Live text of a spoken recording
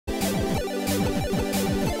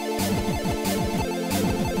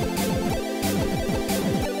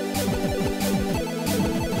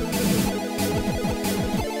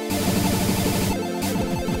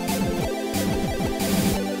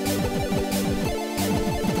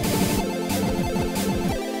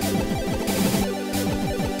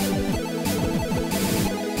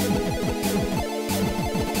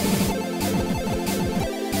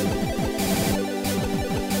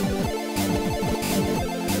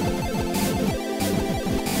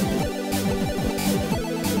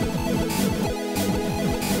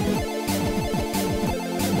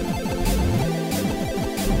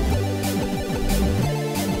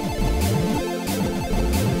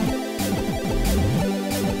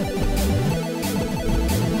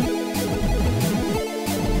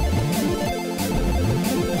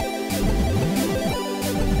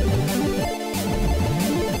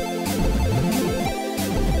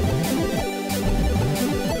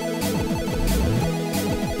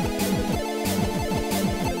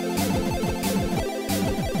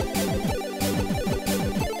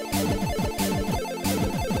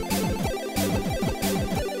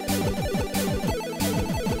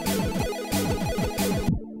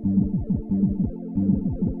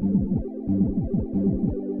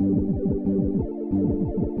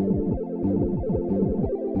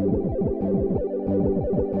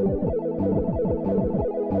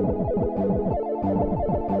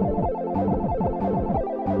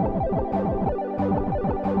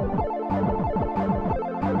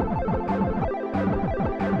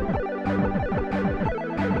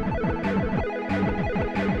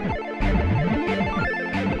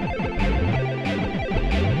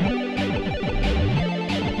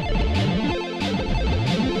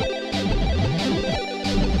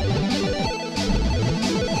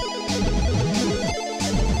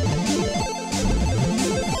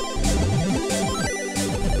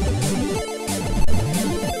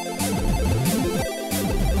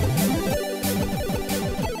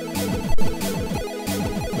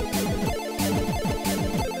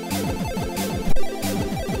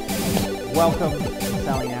welcome to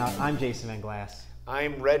Selling Out. I'm Jason Van Glass.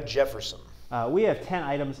 I'm Red Jefferson. We have 10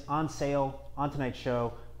 items on sale on tonight's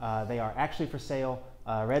show. They are actually for sale.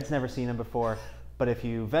 Red's never seen them before, but if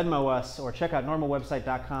you Venmo us or check out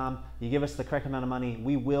normalwebsite.com, you give us the correct amount of money,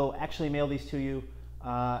 we will actually mail these to you.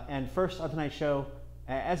 And first on tonight's show,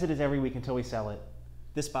 as it is every week until we sell it,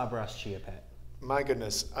 this Bob Ross Chia Pet. My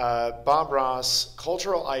goodness. Bob Ross,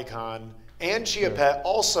 cultural icon, and Chia Pet,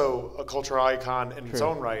 also a cultural icon in its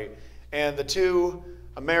own right. And the two,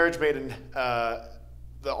 a marriage made in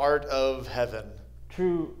the art of heaven.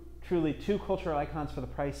 Truly two cultural icons for the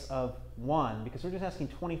price of one, because we're just asking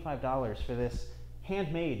 $25 for this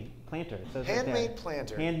handmade planter. So handmade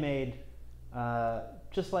planter. Handmade,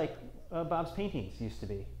 just like Bob's paintings used to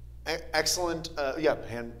be. Excellent,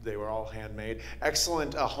 they were all handmade.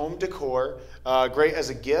 Excellent home decor, great as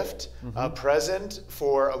a gift, a present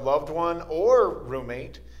for a loved one or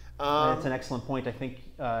roommate. That's an excellent point. I think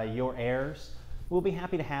your heirs will be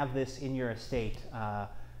happy to have this in your estate.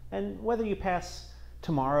 And whether you pass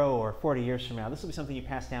tomorrow or 40 years from now, this will be something you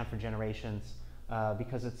pass down for generations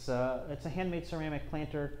because it's a handmade ceramic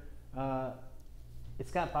planter.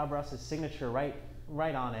 It's got Bob Ross's signature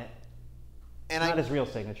right on it. And not his real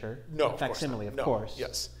signature. No, facsimile, of course.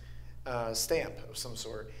 Yes, stamp of some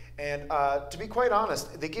sort. And to be quite honest,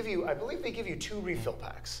 I believe they give you 2 refill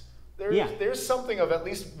packs. There's something of at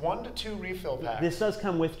least 1 to 2 refill packs. This does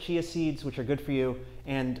come with chia seeds, which are good for you.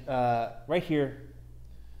 And right here,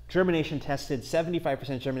 germination tested,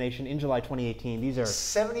 75% germination in July 2018. These are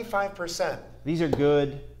 75%. These are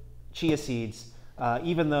good chia seeds,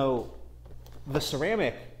 even though the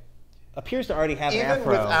ceramic appears to already have Even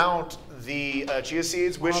afro. without the chia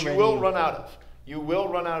seeds, which you will run out of. You will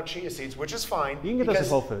run out of chia seeds, which is fine. You can get those at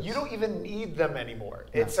Whole Foods. You don't even need them anymore.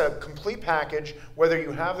 No. It's a complete package, whether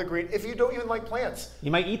you have the green, if you don't even like plants.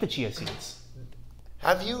 You might eat the chia seeds.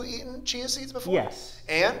 Have you eaten chia seeds before? Yes.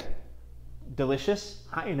 And? Delicious,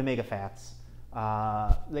 high in omega fats.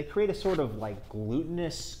 They create a sort of like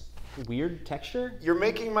glutinous, weird texture. You're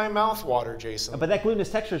making my mouth water, Jason. But that glutinous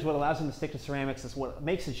texture is what allows them to stick to ceramics. It's what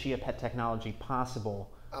makes the Chia Pet technology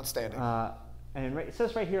possible. Outstanding. And it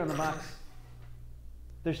says right here on the box,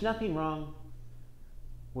 there's nothing wrong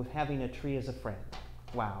with having a tree as a friend.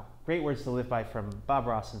 Wow. Great words to live by from Bob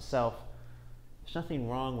Ross himself. There's nothing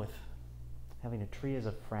wrong with having a tree as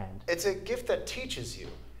a friend. It's a gift that teaches you.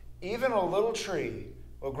 Even a little tree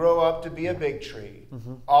will grow up to be a big tree.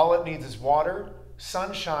 All it needs is water,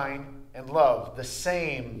 sunshine, and love, the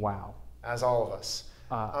same as all of us.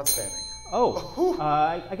 Outstanding.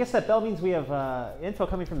 I guess that bell means we have info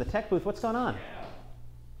coming from the tech booth. What's going on? Yeah.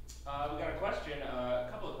 We got a question, a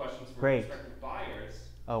couple of questions from prospective buyers.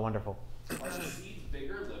 Oh, wonderful. Are the seeds big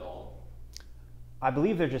or little? I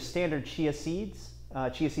believe they're just standard chia seeds.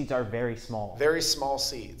 Chia seeds are very small. Very small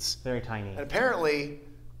seeds. Very tiny. And apparently,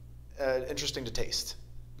 interesting to taste.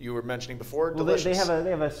 You were mentioning before, well, delicious. They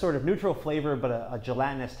have a sort of neutral flavor, but a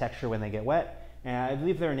gelatinous texture when they get wet. And I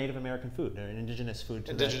believe they're a Native American food. They're an indigenous food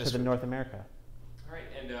to the North America. All right,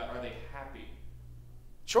 and are they happy?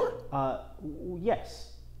 Sure. Yes.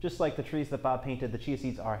 Just like the trees that Bob painted, the chia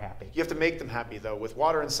seeds are happy. You have to make them happy, though, with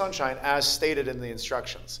water and sunshine, as stated in the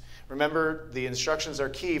instructions. Remember, the instructions are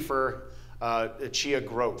key for chia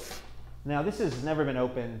growth. Now, this has never been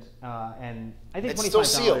opened, and I think it's $25. Still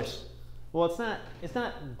sealed. Well, it's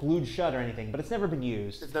not glued shut or anything, but it's never been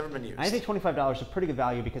used. It's never been used. I think $25 is a pretty good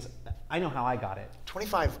value because I know how I got it.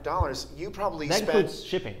 $25, you probably that spent... That includes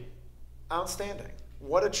shipping. Outstanding.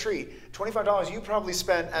 What a treat. $25, you probably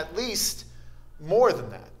spent at least more than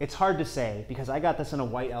that. It's hard to say because I got this in a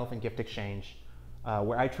white elephant gift exchange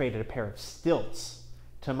where I traded a pair of stilts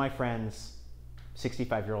to my friend's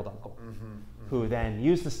 65-year-old uncle, who then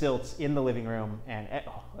used the stilts in the living room, and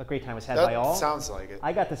a great time was had by all. That sounds like it.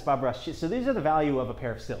 I got this Bob Ross. So these are the value of a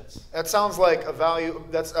pair of stilts. That sounds like a value.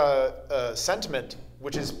 That's a sentiment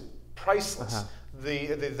which is priceless.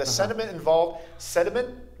 The sentiment involved. Sediment.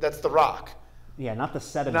 That's the rock. Yeah, not the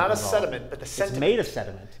sediment. Not involved. A sediment, but the sentiment. It's made of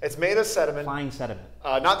sediment. It's made of sediment. Fine sediment.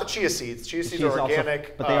 Not the chia seeds. Chia seeds are organic.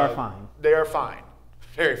 Also, but they are fine. They are fine.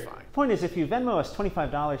 Very fine. Point is, if you Venmo us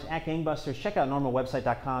 $25 at Gangbusters, check out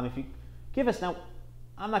normalwebsite.com. If you give us, now,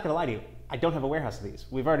 I'm not going to lie to you, I don't have a warehouse of these.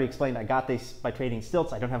 We've already explained I got these by trading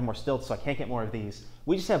stilts. I don't have more stilts, so I can't get more of these.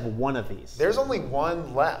 We just have one of these. There's only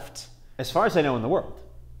one left. As far as I know in the world.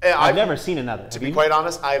 I've never seen another. To be quite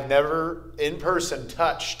honest, I've never in person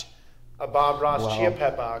touched a Bob Ross Chia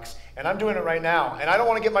Pet box, and I'm doing it right now. And I don't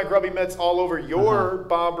want to get my grubby mitts all over your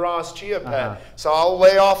Bob Ross Chia Pet, so I'll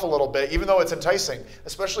lay off a little bit, even though it's enticing,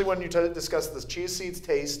 especially when you discuss the chia seeds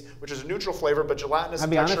taste, which is a neutral flavor, but gelatinous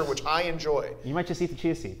in texture, which I enjoy. You might just eat the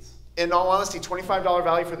chia seeds. In all honesty, $25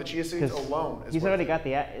 value for the chia seeds alone. He's already got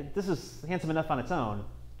this is handsome enough on its own.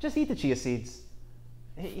 Just eat the chia seeds.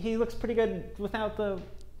 He looks pretty good without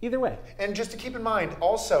either way. And just to keep in mind,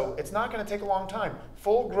 also, it's not going to take a long time.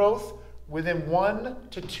 Full growth within 1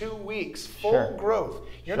 to 2 weeks. Full growth.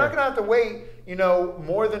 You're not going to have to wait,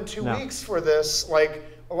 more than 2 weeks for this. Like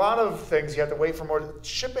a lot of things, you have to wait for more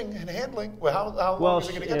shipping and handling. Well, how long is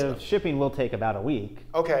it going to get to them? Shipping will take about a week.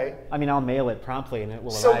 Okay. I mean, I'll mail it promptly and it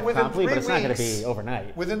will arrive promptly, but it's not going to be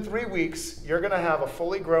overnight. Within 3 weeks, you're going to have a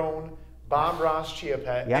fully grown Bob Ross Chia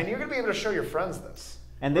Pet, and you're going to be able to show your friends this.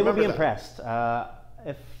 And they will be impressed.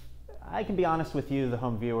 If I can be honest with you, the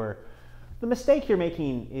home viewer, the mistake you're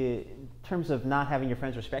making in terms of not having your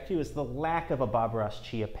friends respect you is the lack of a Bob Ross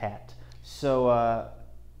Chia Pet. So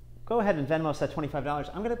go ahead and Venmo us that $25.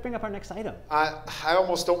 I'm going to bring up our next item. I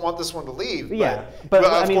almost don't want this one to leave. Yeah, but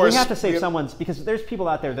I mean, we have to save someone's, because there's people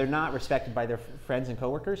out there, they're not respected by their friends and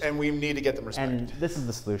coworkers. And we need to get them respected. And this is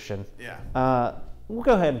the solution. Yeah. We'll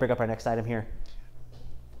go ahead and bring up our next item here.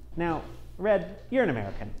 Now, Red, you're an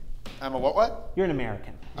American. I'm a what? You're an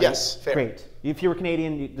American. Yes, fair. Great. If you were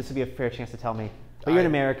Canadian, this would be a fair chance to tell me. But you're an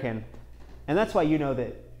American, and that's why you know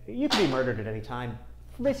that you can be murdered at any time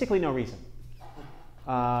for basically no reason.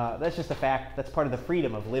 That's just a fact. That's part of the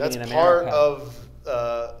freedom of living in America. That's part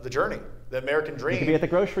of the journey, the American dream. You could be at the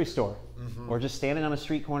grocery store, or just standing on a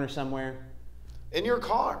street corner somewhere. In your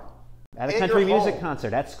car. At a country music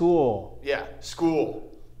concert, at school. Yeah,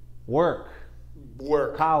 school. Work.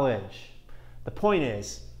 Work. College. The point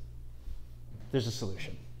is, there's a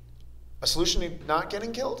solution. A solution to not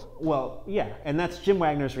getting killed? Well, yeah, and that's Jim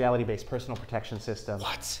Wagner's reality-based personal protection system.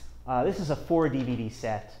 What? This is a 4-DVD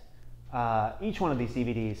set. Each one of these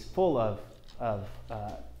DVDs full of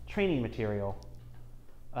training material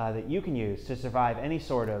that you can use to survive any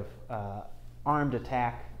sort of armed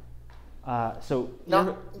attack. So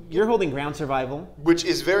now, you're holding ground survival. Which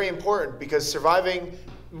is very important, because surviving,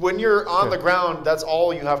 when you're on the ground, that's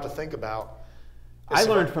all you have to think about. I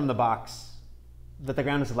learned from the box that the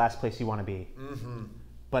ground is the last place you want to be.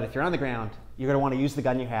 But if you're on the ground, you're going to want to use the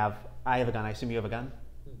gun you have. I have a gun. I assume you have a gun?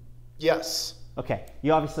 Yes. Okay.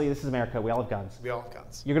 You obviously, this is America. We all have guns. We all have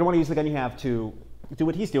guns. You're going to want to use the gun you have to do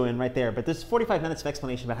what he's doing right there. But there's 45 minutes of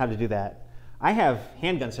explanation about how to do that. I have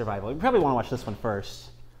handgun survival. You probably want to watch this one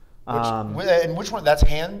first. And which one? That's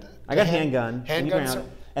hand? I got handgun. Handgun.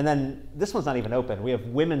 And then this one's not even open. We have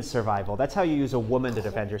women's survival. That's how you use a woman to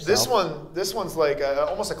defend yourself. This one's like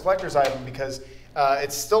almost a collector's item, because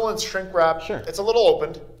it's still in shrink wrap. Sure. It's a little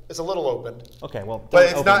opened. It's a little opened. Okay, well, but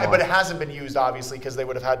it's not. But it hasn't been used, obviously, because they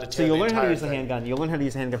would have had to. So you'll learn how to use the handgun. You'll learn how to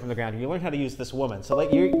use the handgun from the ground. You'll learn how to use this woman. So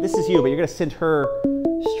like, this is you, but you're going to send her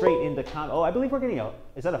straight into combat. Oh, I believe we're getting a.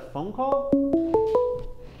 Is that a phone call?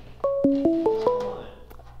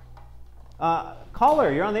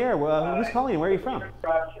 Caller, you're on the air. Who's calling? Where are you from?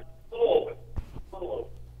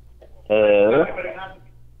 Hello.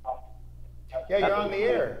 Yeah, you're on the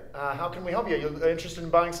air. How can we help you? You're interested in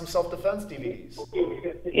buying some self-defense DVDs?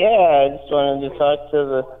 Yeah, I just wanted to talk to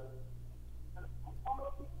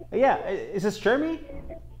the... Yeah, is this Jeremy?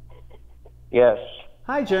 Yes.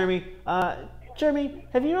 Hi, Jeremy. Jeremy,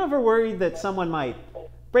 have you ever worried that someone might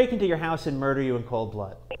break into your house and murder you in cold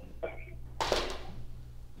blood?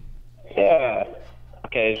 Yeah,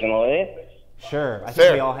 occasionally. Sure, I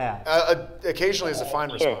think we all have. Occasionally is a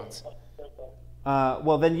fine response.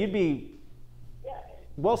 Well, then you'd be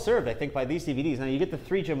well served, I think, by these DVDs. Now, you get the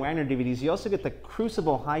 3 Jim Wagner DVDs. You also get the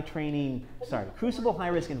Crucible High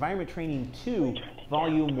Risk Environment Training 2,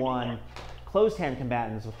 Volume 1, Closed Hand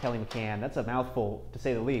Combatants with Kelly McCann. That's a mouthful, to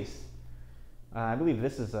say the least. I believe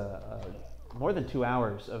this is more than 2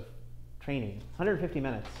 hours of training, 150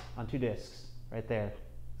 minutes on 2 discs, right there.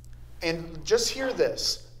 And just hear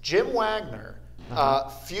this. Jim Wagner,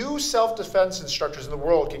 few self-defense instructors in the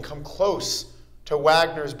world can come close to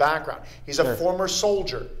Wagner's background. He's a former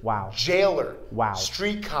soldier, jailer,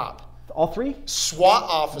 street cop. All 3? SWAT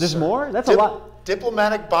officer. There's more? That's a lot.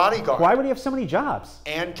 Diplomatic bodyguard. Why would he have so many jobs?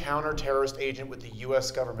 And counter-terrorist agent with the U.S.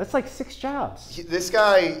 government. That's like 6 jobs. This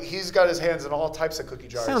guy, he's got his hands in all types of cookie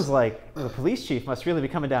jars. Sounds like the police chief must really be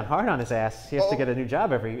coming down hard on his ass. He has to get a new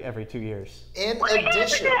job every 2 years. In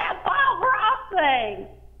addition... that Bob Ross thing?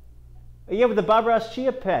 Yeah, with the Bob Ross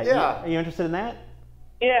Chia Pet. Yeah. Are you interested in that?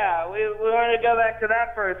 Yeah, we want to go back to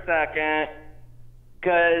that for a second,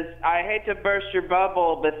 because I hate to burst your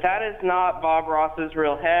bubble, but that is not Bob Ross's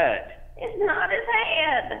real head. It's not his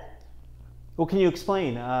head. Well, can you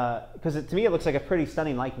explain? Because to me it looks like a pretty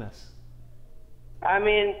stunning likeness. I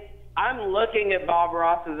mean, I'm looking at Bob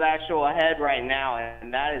Ross's actual head right now,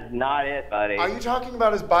 and that is not it, buddy. Are you talking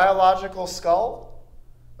about his biological skull?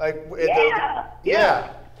 Like, yeah.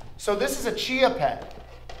 Yeah. So this is a chia pet.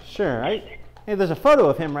 Sure. Hey, there's a photo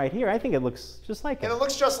of him right here. I think it looks just like him. And it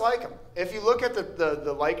looks just like him. If you look at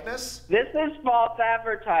the likeness. This is false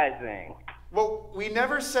advertising. Well, we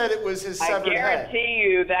never said it was his severed head. I guarantee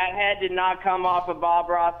you that head did not come off of Bob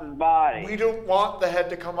Ross's body. We don't want the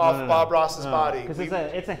head to come off Bob Ross's body. Because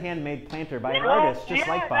it's a handmade planter by an artist, just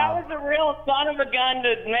like Bob. That was a real son of a gun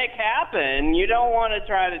to make happen. You don't want to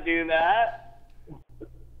try to do that.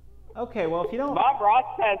 Okay, well, if you don't... Bob Ross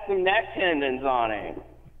has some neck tendons on him.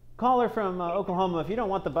 Caller from Oklahoma, if you don't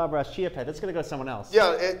want the Bob Ross chia pet, it's going to go to someone else.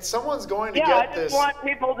 Yeah, someone's going to get this. I just want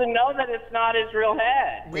people to know that it's not his real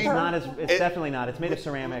head. It's definitely not. It's made of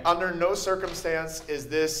ceramic. Under no circumstance is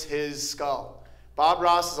this his skull. Bob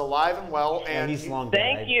Ross is alive and well, and he's long dead.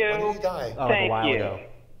 Thank you. When did he die? Oh, Thank a while you. ago.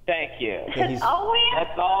 Thank you. Yeah, That's all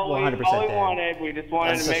That's all we wanted. We just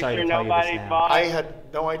wanted to make sure nobody bought. I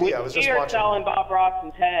had no idea. I was just watching. Selling Bob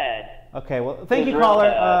Ross's head. Okay, well, thank you,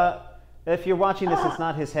 caller. If you're watching this, it's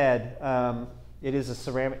not his head. It is a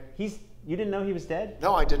ceramic. You didn't know he was dead?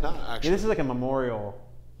 No, I did not, actually. Yeah, this is like a memorial.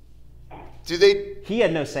 Do they? He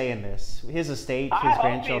had no say in this. His estate, his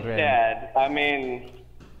grandchildren. He's dead. I mean,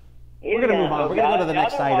 we're gonna move on. We're gonna go to the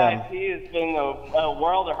next item. He is in a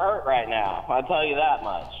world of hurt right now. I'll tell you that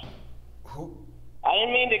much. Who? I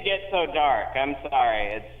didn't mean to get so dark. I'm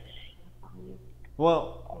sorry.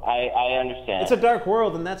 Well, I understand. It's a dark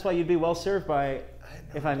world, and that's why you'd be well served by,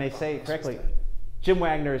 if I may say it correctly, Jim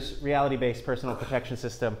Wagner's reality-based personal protection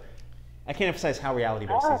system. I can't emphasize how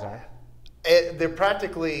reality-based these are. They're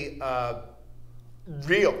practically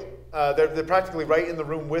real. They're practically right in the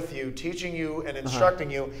room with you, teaching you and instructing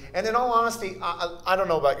you. And in all honesty, I don't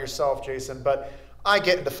know about yourself, Jason, but I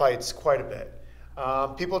get into fights quite a bit.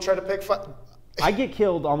 People try to pick fights. I get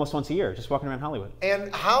killed almost once a year just walking around Hollywood.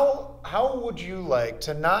 And how would you like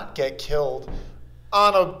to not get killed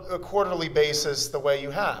on a quarterly basis the way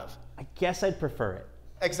you have? I guess I'd prefer it.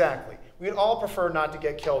 Exactly. We'd all prefer not to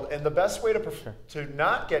get killed. And the best way to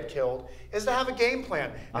not get killed is to have a game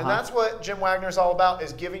plan. And that's what Jim Wagner's all about,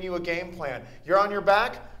 is giving you a game plan. You're on your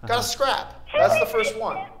back, got to scrap. That's the first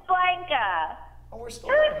one. Jim Blanca. Oh, we're still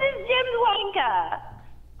Who's this Jim Blanca?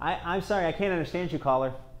 I'm sorry, I can't understand you,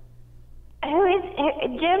 caller. Who is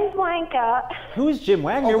Jim Blanca? Who's Jim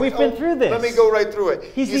Wagner? We've been through this. Let me go right through it.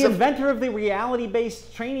 He's the inventor of the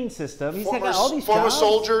reality-based training system. He's got all these former jobs.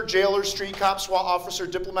 soldier, jailer, street cop, SWAT officer,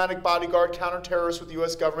 diplomatic bodyguard, counter-terrorist with the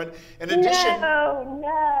U.S. government. In addition,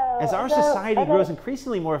 no. As our society grows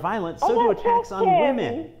increasingly more violent, so do attacks on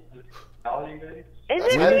women.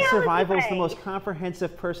 Women's survival is the most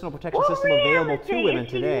comprehensive personal protection system available to women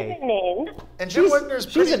today. And Jim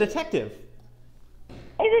Wagner's she's a detective.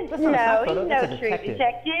 No, he's no true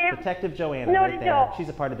detective. Detective Joanna, right there. She's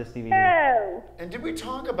a part of this DVD. No. And did we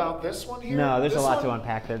talk about this one here? No, there's a lot to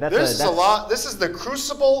unpack there. This is a lot. This is the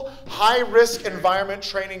Crucible high-risk environment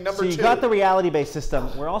training number 2. So you got the reality-based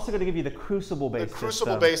system. We're also going to give you the Crucible-based system. The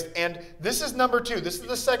Crucible-based, and this is number 2. This is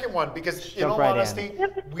the second one because, in all honesty,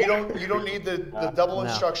 you don't need the double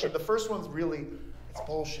instruction. The first one's really. It's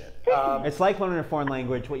bullshit. It's like learning a foreign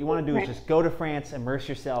language. What you want to do is just go to France, immerse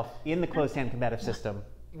yourself in the closed-hand combative system.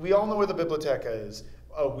 We all know where the biblioteca is.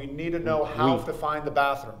 We need to know how to find the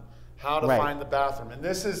bathroom. How to find the bathroom. And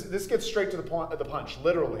this gets straight to the punch,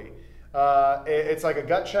 literally. It's like a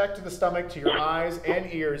gut check to the stomach, to your eyes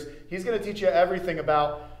and ears. He's going to teach you everything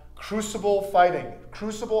about Crucible fighting,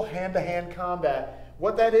 Crucible hand-to-hand combat.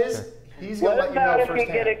 What that is, he's going to let you know firsthand. What about if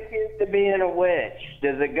you get accused of being a witch?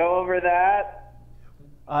 Does it go over that?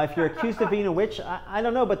 If you're accused of being a witch, I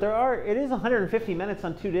don't know, but it is 150 minutes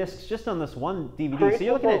on 2 discs just on this one DVD. So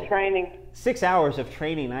you're looking at training. 6 hours of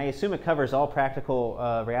training. I assume it covers all practical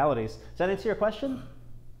realities. Does that answer your question?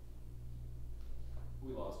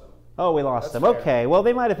 We lost them. Oh, we lost them. Okay, well,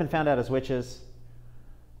 they might have been found out as witches.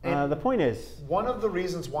 The point is, one of the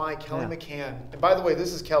reasons why Kelly McCann, and by the way,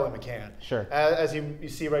 this is Kelly McCann. Sure. As you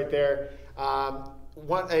see right there,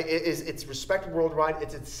 it's respected worldwide.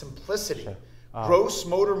 It's its simplicity. Sure. Gross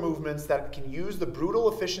motor movements that can use the brutal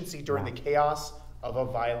efficiency during the chaos of a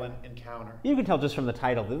violent encounter. You can tell just from the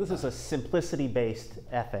title that this is a simplicity-based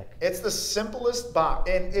ethic. It's the simplest box,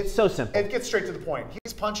 and it's so simple. It gets straight to the point.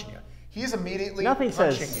 He's punching you. He's immediately Nothing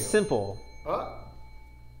punching says you. simple. Huh?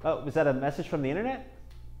 Oh, was that a message from the internet?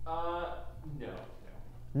 No.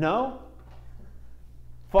 No?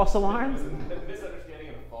 False alarm? It was a misunderstanding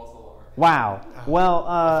of a false alarm. Wow. Well,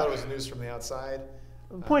 I thought it was news from the outside.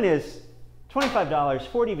 The point is, $25,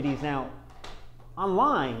 4 DVDs. Now,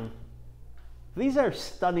 online, these are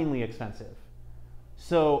stunningly expensive.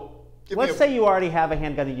 So let's say you already have a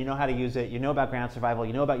handgun and you know how to use it, you know about ground survival,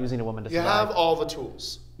 you know about using a woman to survive. You have all the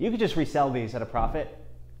tools. You could just resell these at a profit.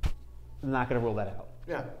 I'm not going to rule that out.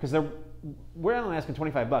 Yeah. Because we're only asking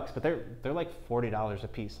 $25, but they're like $40 a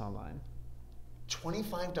piece online.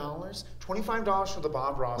 $25? $25 for the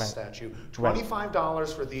Bob Ross statue.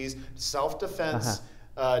 $25 for these self-defense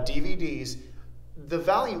DVDs. The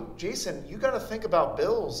value, Jason, you got to think about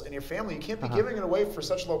bills and your family. You can't be giving it away for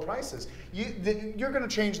such low prices. You're going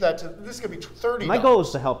to change that to, this is going to be $30. My goal is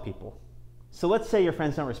to help people. So let's say your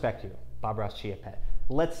friends don't respect you, Bob Ross Chia Pet.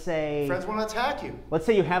 Let's say friends want to attack you. Let's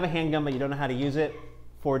say you have a handgun but you don't know how to use it.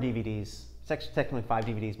 4 DVDs. It's actually technically 5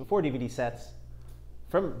 DVDs, but 4 DVD sets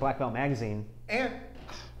from Black Belt Magazine. And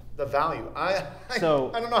the value. I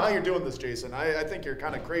don't know how you're doing this, Jason. I think you're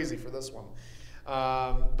kind of crazy for this one.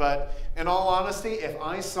 But in all honesty, if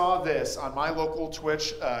I saw this on my local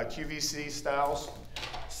Twitch QVC Styles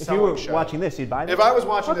if you were watching this, you'd buy this? If I was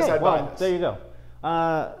watching this, I'd buy this. There you go.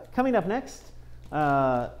 Coming up next,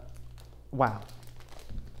 wow.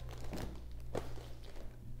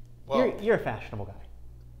 Well, you're a fashionable guy.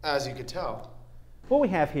 As you could tell. What we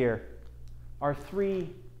have here are 3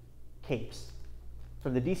 capes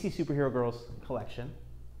from the DC Superhero Girls collection.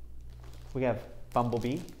 We have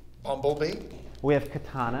Bumblebee. Bumblebee. We have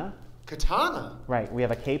Katana. Katana? Right, we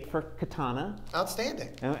have a cape for Katana. Outstanding.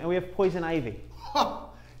 And we have Poison Ivy.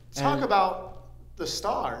 Talk about the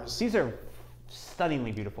stars. These are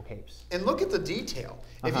stunningly beautiful capes. And look at the detail.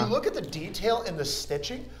 If you look at the detail in the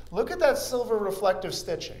stitching, look at that silver reflective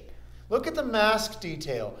stitching. Look at the mask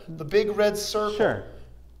detail, the big red circle. Sure.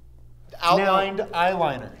 Outlined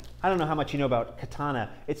eyeliner. I don't know how much you know about Katana.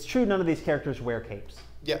 It's true none of these characters wear capes.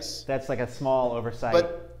 Yes. That's like a small oversight.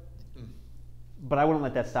 But I wouldn't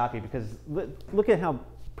let that stop you because look at how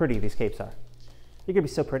pretty these capes are. You're gonna be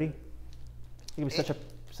so pretty. You're gonna be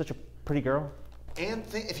such a pretty girl. And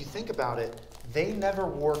if you think about it, they never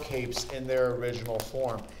wore capes in their original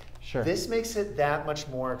form. Sure. This makes it that much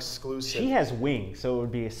more exclusive. She has wings, so it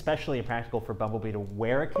would be especially impractical for Bumblebee to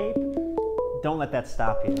wear a cape. Don't let that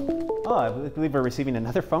stop you. Oh, I believe we're receiving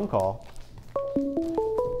another phone call.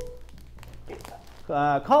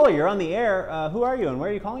 Caller, you're on the air. Who are you and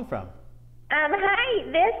where are you calling from? Hi,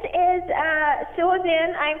 this is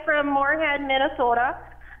Susan. I'm from Moorhead, Minnesota.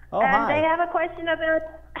 Oh, hi. I have a question about.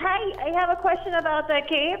 Hi, I have a question about the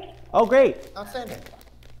capes. Oh, great. Outstanding.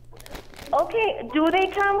 Okay, do they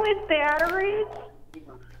come with batteries?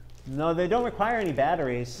 No, they don't require any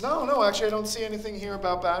batteries. No, actually I don't see anything here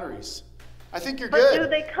about batteries. I think you're But good. do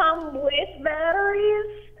they come with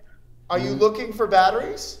batteries? Are you looking for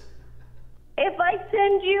batteries? If I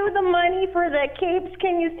send you the money for the capes,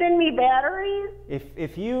 can you send me batteries?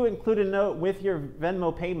 If you include a note with your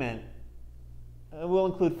Venmo payment, we'll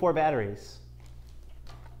include 4 batteries.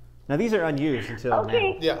 Now these are unused until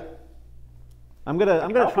now. Yeah. I'm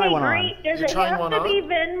gonna try one great. on. Does it have to be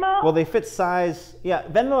Venmo? Well, they fit size. Yeah,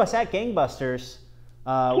 Venmo us at Gangbusters.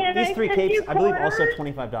 These 3 capes, I believe, also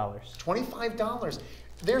 $25. $25.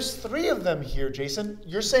 There's 3 of them here, Jason.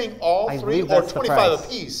 You're saying all 3 or 25 a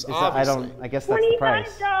piece? Obviously. I guess that's the price.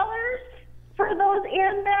 $25 for those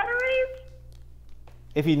and batteries?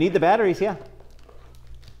 If you need the batteries, yeah.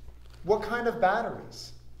 What kind of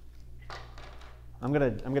batteries? I'm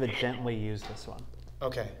gonna gently use this one.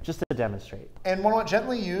 Okay. Just to demonstrate. And when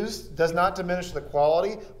gently used does not diminish the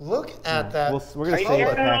quality. Look at that. We're gonna save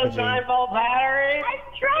the packaging. 9-volt batteries? I'm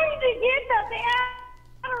trying to get the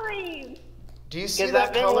batteries. Do you see that Because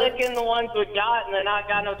I've been color? licking the ones we got and then I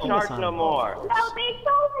got no charge no more. No, they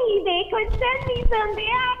told me they could send me some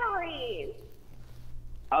batteries.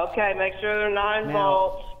 Okay, make sure they're 9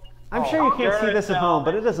 volts. I'm sure you can't see this at home,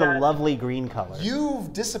 but it is a lovely green color.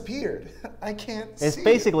 You've disappeared. I can't It's see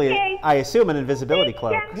basically, Okay. I assume, an invisibility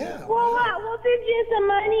cloak. Yeah. Well, we'll send you some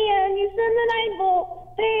money and you send the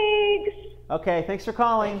 9-volt. Thanks. Okay, thanks for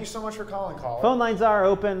calling. Thank you so much for calling, caller. Phone lines are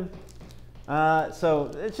open. So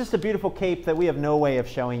it's just a beautiful cape that we have no way of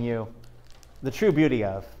showing you the true beauty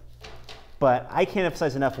of. But I can't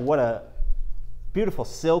emphasize enough what a beautiful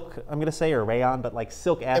silk, I'm going to say, or rayon, but like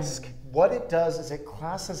silk-esque. And what it does is it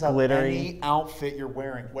classes up glittery. any outfit you're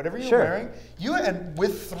wearing. Whatever you're Sure. wearing, and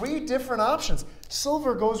with 3 different options.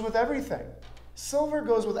 Silver goes with everything. Silver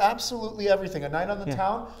goes with absolutely everything. A night on the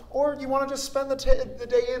town, or you want to just spend the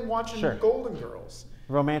day in watching Golden Girls.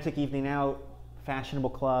 Romantic evening out, fashionable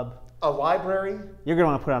club. A library. You're going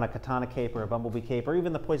to want to put on a Katana cape or a Bumblebee cape or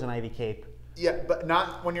even the Poison Ivy cape. Yeah, but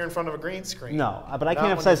not when you're in front of a green screen. No, but I can't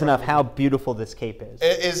emphasize enough how beautiful this cape is.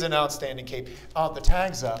 It is an outstanding cape. The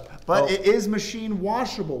tag's up, but it is machine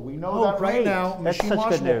washable. We know that right now. That's machine such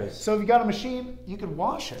washable. good news. So if you got a machine, you can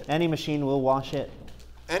wash it. Any machine will wash it.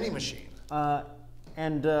 Any machine.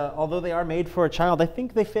 And although they are made for a child, I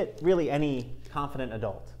think they fit really any confident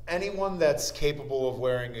adult. Anyone that's capable of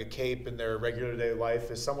wearing a cape in their regular day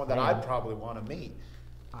life is someone that I'd probably want to meet.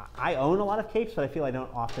 I own a lot of capes, but I feel I don't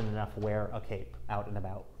often enough wear a cape out and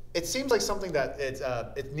about. It seems like something that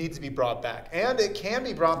it needs to be brought back, and it can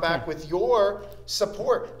be brought back with your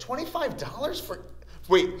support. $25 for?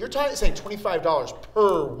 Wait, you're saying $25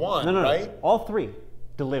 per one, No, right? All 3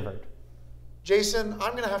 delivered. Jason,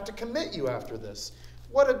 I'm going to have to commit you after this.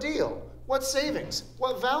 What a deal! What savings?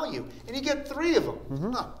 What value? And you get 3 of them.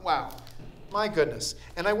 Oh, wow, my goodness!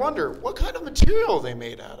 And I wonder what kind of material they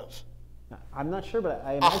made out of. I'm not sure, but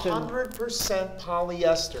I imagine 100%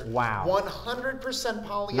 polyester. Wow. 100%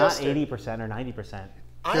 polyester. not 80% or 90%.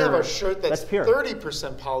 I have a shirt that's pure.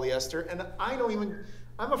 30% polyester, and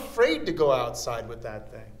I'm afraid to go outside with that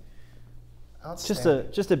thing.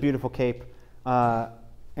 Just a beautiful cape,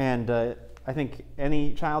 and I think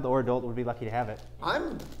any child or adult would be lucky to have it.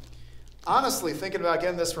 I'm honestly thinking about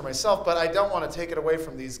getting this for myself, but I don't want to take it away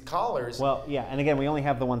from these collars. Well, yeah, and again, we only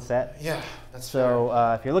have the one set. Yeah, that's so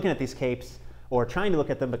fair. if you're looking at these capes or trying to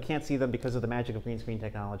look at them but can't see them because of the magic of green screen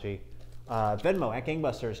technology, Venmo at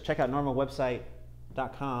Gangbusters. Check out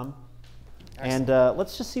normalwebsite.com. And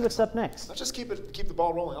let's just see what's up next. Let's just keep the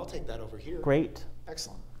ball rolling. I'll take that over here. Great.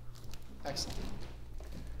 Excellent. Excellent.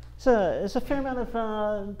 There's a fair amount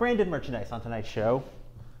of branded merchandise on tonight's show.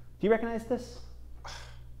 Do you recognize this?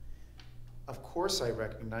 Of course I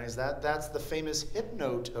recognize that. That's the famous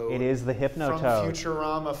Hypno-Toad. It is the Hypno-Toad. From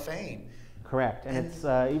Futurama fame. Correct. And it's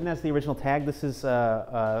even as the original tag, this is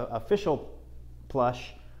official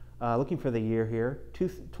plush. Looking for the year here.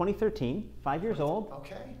 2013, 5 years old.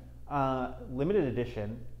 Okay. Limited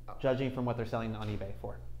edition, judging from what they're selling on eBay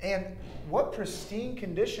for. And what pristine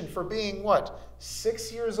condition for being, what,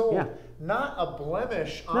 6 years old? Yeah. Not a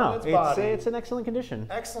blemish on its body. It's an excellent condition.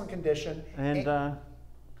 Excellent condition.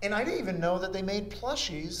 And I didn't even know that they made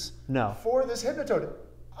plushies for this Hypno-Toad.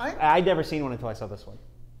 I'd never seen one until I saw this one.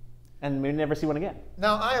 And we'd never see one again.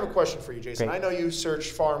 Now, I have a question for you, Jason. Great. I know you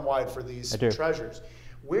searched far and wide for these treasures.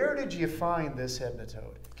 Where did you find this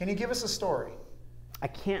Hypno-Toad? Can you give us a story? I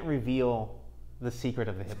can't reveal the secret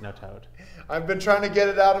of the Hypno-Toad. I've been trying to get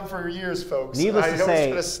it out of for years, folks. Needless to say, I was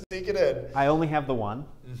trying to sneak it in. I only have the one.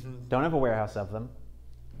 Don't have a warehouse of them.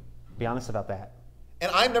 Be honest about that. And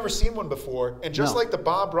I've never seen one before. And just like the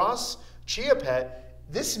Bob Ross Chia Pet,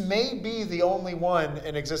 this may be the only one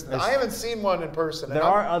in existence. I haven't seen one in person. There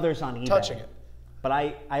are others on eBay. Touching it. But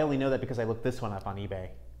I only know that because I looked this one up on eBay,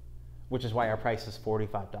 which is why our price is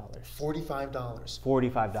 $45. $45.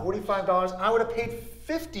 $45. $45. I would have paid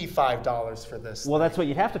 $55 for this. Well, that's what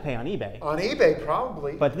you'd have to pay on eBay. On eBay,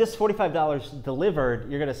 probably. But this $45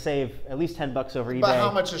 delivered, you're going to save at least $10 over eBay. But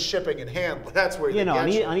how much is shipping and handling? That's where on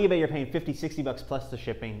eBay you're paying $50, $60 plus the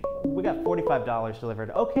shipping. We got $45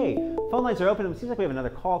 delivered. Okay, phone lines are open. It seems like we have another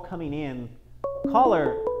call coming in.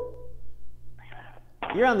 Caller,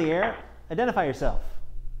 you're on the air. Identify yourself.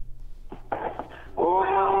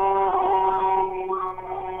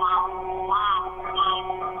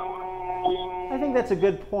 I think that's a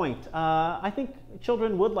good point. I think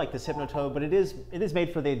children would like this Hypno-Toad, but it is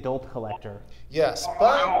made for the adult collector. Yes,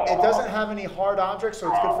 but it doesn't have any hard objects,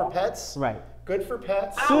 so it's good for pets. Right. Good for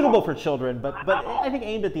pets. Suitable for children, but I think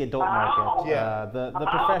aimed at the adult market. Yeah. The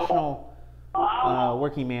professional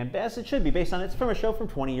working man, as it should be, based on it's from a show from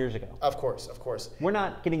 20 years ago. Of course, of course. We're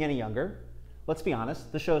not getting any younger. Let's be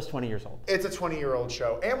honest. The show is 20 years old. It's a 20-year-old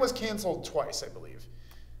show and was canceled twice, I believe.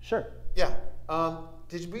 Sure. Yeah.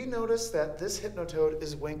 Did we notice that this Hypno-Toad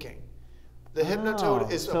is winking? The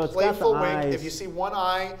Hypno-Toad is a playful wink. If you see one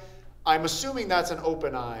eye, I'm assuming that's an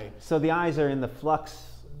open eye. So the eyes are in the flux.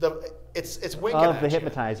 It's winking of at the you.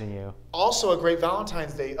 hypnotizing you. Also, a great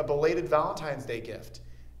Valentine's Day, a belated Valentine's Day gift.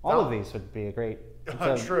 All of these would be a great.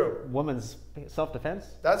 True. Woman's self-defense.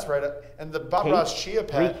 That's right. And the Bob Ross Chia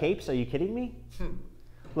Pet. 3 capes? Are you kidding me?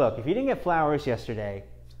 Look, if you didn't get flowers yesterday,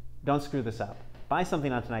 don't screw this up. Buy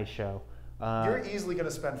something on tonight's show. You're easily going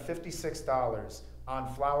to spend $56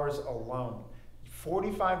 on flowers alone.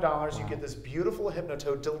 $45, you get this beautiful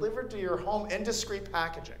Hypno-Toad delivered to your home in discreet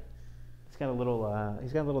packaging. He's got a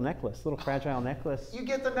little necklace, little fragile necklace. You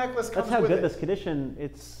get the necklace. That's how good this condition.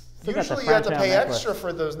 It's. Usually you have to pay extra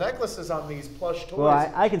for those necklaces on these plush toys.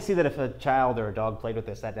 Well, I can see that if a child or a dog played with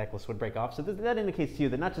this, that necklace would break off. So that indicates to you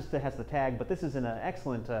that not just it has the tag, but this is an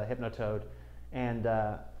excellent Hypno-Toad, and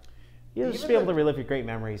you'll just be able to relive your great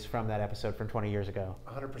memories from that episode from 20 years ago.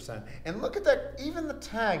 100%. And look at that. Even the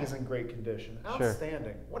tag is in great condition.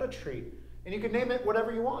 Outstanding. Sure. What a treat. And you can name it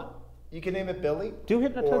whatever you want. You can name it Billy. Do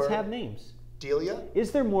Hypno-Toads have names? Delia.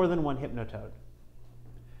 Is there more than one Hypno-Toad?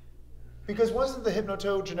 Because wasn't the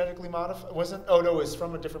Hypno-Toad genetically modified? Oh no, it's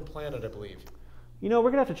from a different planet, I believe. You know,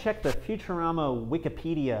 we're gonna have to check the Futurama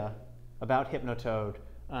Wikipedia about Hypno-Toad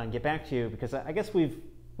and get back to you, because I guess we've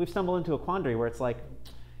stumbled into a quandary where it's like,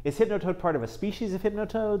 Is Hypnotoad part of a species of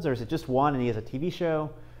hypnotoads, or is it just one and he has a TV show?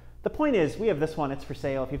 The point is, we have this one. It's for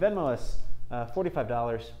sale. If you Venmo us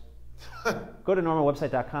 $45, go to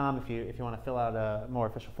normalwebsite.com if you want to fill out a more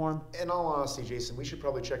official form. In all honesty, Jason, we should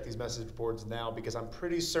probably check these message boards now because I'm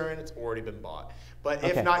pretty certain it's already been bought. But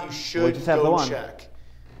if not, you should go check.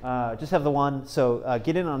 Just have the one. So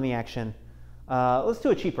get in on the action. Let's do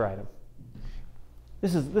a cheaper item.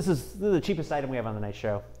 This is the cheapest item we have on the night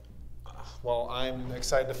show. Well, I'm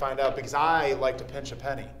excited to find out because I like to pinch a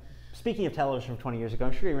penny. Speaking of television from 20 years ago,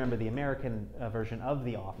 I'm sure you remember the American version of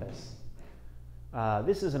The Office.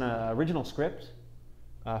 This is an original script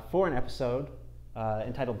for an episode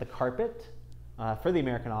entitled The Carpet for the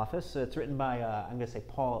American Office. It's written by, I'm going to say,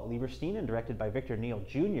 Paul Lieberstein and directed by Victor Neal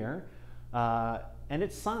Jr. And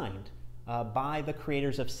it's signed by the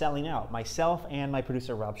creators of Selling Out, myself and my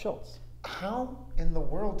producer, Rob Schultz. How in the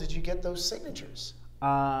world did you get those signatures?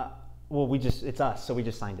 Well, it's us, so we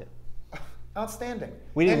just signed it. Outstanding.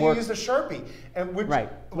 We didn't you used a Sharpie. And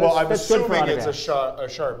right. Well, I'm assuming it's a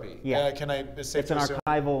Sharpie. Yeah. Can I say it's an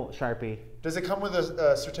archival Sharpie. Does it come with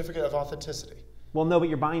a certificate of authenticity? Well, no, but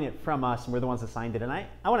you're buying it from us, and we're the ones that signed it. And I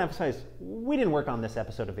want to emphasize, we didn't work on this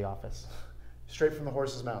episode of The Office. Straight from the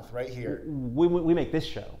horse's mouth, right here. We make this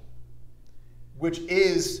show. Which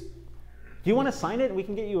is... Do you want to sign it? We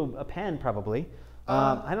can get you a pen, probably.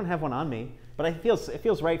 I don't have one on me, but it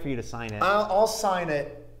feels right for you to sign it. I'll sign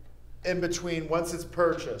it in between once it's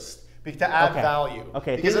purchased to add value.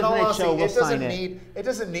 Okay. Because in all honesty, it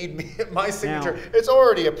doesn't need my signature. Now, it's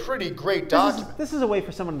already a pretty great document. This is a way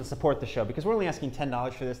for someone to support the show because we're only asking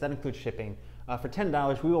 $10 for this. That includes shipping. For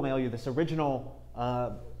 $10, we will mail you this original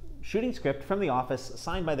shooting script from The Office,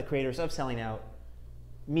 signed by the creators of Selling Out,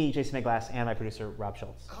 me, Jason Meglass, and my producer, Rob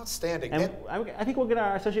Schultz. Outstanding. And I think we'll get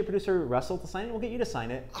our associate producer, Russell, to sign it. We'll get you to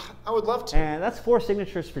sign it. I would love to. And that's 4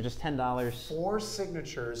 signatures for just $10. 4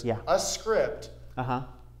 signatures, yeah. A script. Uh-huh.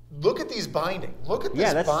 Look at these binding. Look at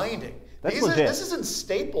this binding. That's legit. This isn't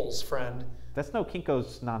Staples, friend. That's no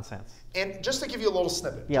Kinko's nonsense. And just to give you a little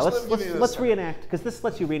snippet. Yeah, let's reenact, because this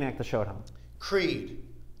lets you reenact the show at home. Creed,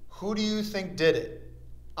 who do you think did it?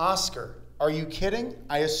 Oscar, are you kidding?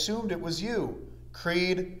 I assumed it was you.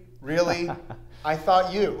 Creed, really? I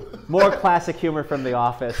thought you. More classic humor from The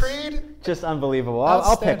Office. Creed? Just unbelievable.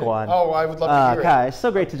 I'll pick one. Oh, I would love to hear it. God, it's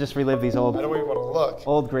so great to just relive these old, I don't even want to look.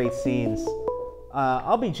 Old great scenes.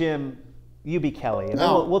 I'll be Jim, you be Kelly, and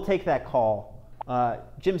then we'll take that call.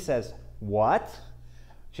 Jim says, what?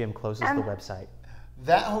 Jim closes the website.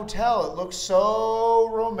 That hotel, it looks so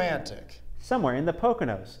romantic. Somewhere in the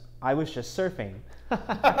Poconos. I was just surfing.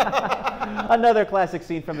 Another classic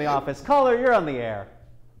scene from The Office. Caller, you're on the air.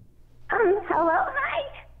 Hello, hi.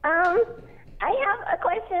 I have a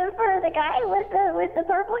question for the guy with the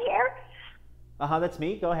purple hair. That's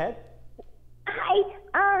me. Go ahead. Hi.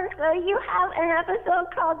 So you have an episode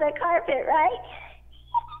called The Carpet, right?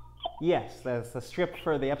 Yes, that's the script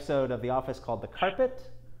for the episode of The Office called The Carpet.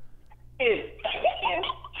 Do you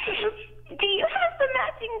have the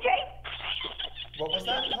matching drapes? What was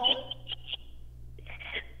that called?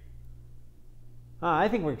 I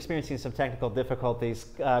think we're experiencing some technical difficulties.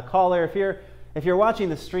 Caller, if you're watching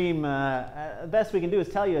the stream, the best we can do is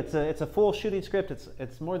tell you it's a full shooting script.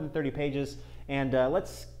 It's more than 30 pages, and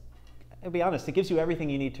I'll be honest, it gives you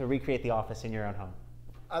everything you need to recreate The Office in your own home.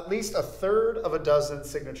 At least a third of a dozen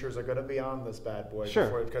signatures are going to be on this bad boy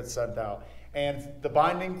before it gets sent out. And the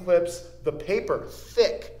binding clips, the paper,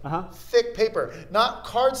 thick thick paper, not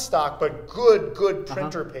cardstock, but good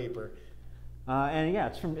printer paper. And yeah,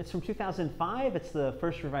 it's from 2005. It's the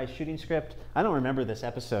first revised shooting script. I don't remember this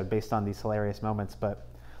episode based on these hilarious moments, but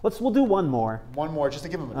we'll do one more. One more, just to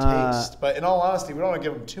give them a taste. But in all honesty, we don't want to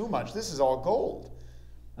give them too much. This is all gold.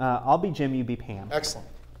 I'll be Jim, you be Pam. Excellent.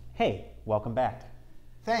 Hey, welcome back.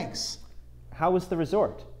 Thanks. How was the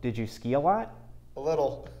resort? Did you ski a lot? A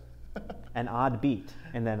little. An odd beat,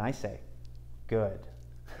 and then I say, good.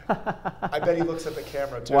 I bet he looks at the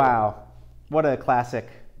camera too. Wow, what a classic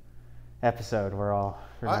episode we're all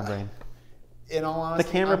remembering. In all honesty,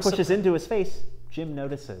 the camera pushes into his face. Jim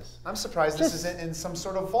notices. I'm surprised this isn't in some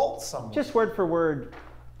sort of vault somewhere. Just word for word,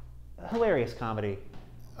 hilarious comedy.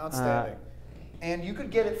 Outstanding. And you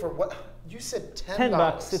could get it for what? You said $10.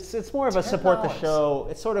 $10. It's more of a support the show.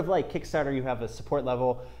 It's sort of like Kickstarter. You have a support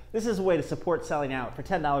level. This is a way to support Selling Out. For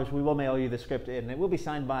 $10, we will mail you the script, and it will be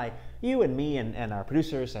signed by you and me and our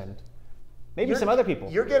producers and maybe some other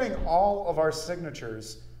people. You're getting all of our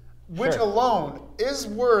signatures which alone is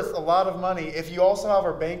worth a lot of money. If you also have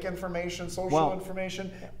our bank information, social information,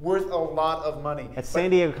 worth a lot of money. At San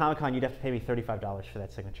Diego Comic-Con, you'd have to pay me $35 for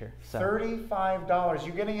that signature. So. $35.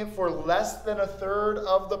 You're getting it for less than a third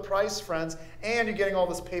of the price, friends, and you're getting all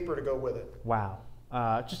this paper to go with it. Wow,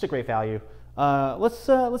 just a great value. Let's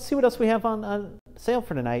see what else we have on sale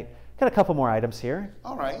for tonight. Got a couple more items here.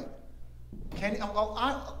 All right.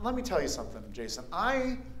 Let me tell you something, Jason.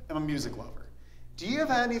 I am a music lover. Do you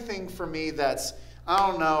have anything for me that's, I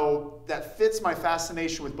don't know, that fits my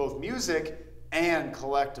fascination with both music and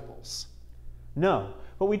collectibles? No.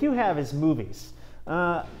 What we do have is movies.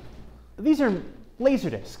 These are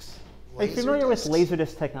Laserdiscs. Are you familiar with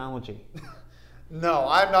Laserdisc technology? No,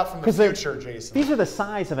 I'm not from the future, Jason. These are the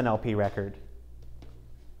size of an LP record,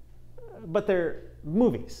 but they're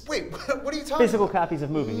movies. Wait, what are you talking about? Physical copies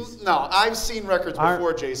of movies. No, I've seen records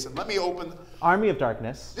before, Jason. Let me open. Army of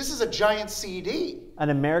Darkness. This is a giant CD.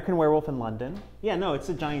 An American Werewolf in London. Yeah, no, it's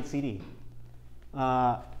a giant CD.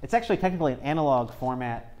 It's actually technically an analog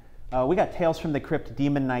format. We got Tales from the Crypt,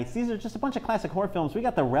 Demon Knights. These are just a bunch of classic horror films. We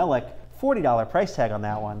got The Relic, $40 price tag on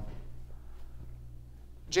that one.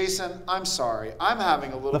 Jason, I'm sorry. I'm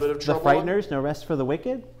having a little bit of trouble. The Frighteners, No Rest for the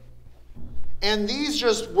Wicked. And these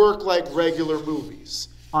just work like regular movies.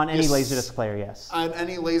 On any Laserdisc player, yes. On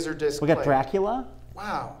any Laserdisc player. We got Dracula.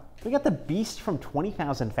 Wow. We got The Beast from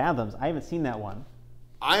 20,000 Fathoms. I haven't seen that one.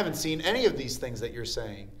 I haven't seen any of these things that you're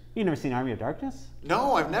saying. You've never seen Army of Darkness?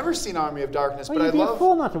 No, I've never seen Army of Darkness, well, but you'd be a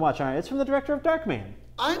fool not to watch Army. It's from the director of Darkman.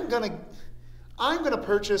 I'm gonna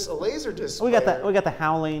purchase a Laserdisc player. We got The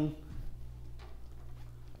Howling.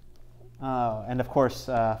 And of course,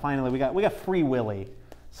 finally, we got Free Willy.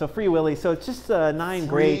 So Free Willy. So it's just 9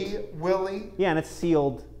 great. Free Willy. Yeah, and it's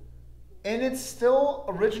sealed. And it's still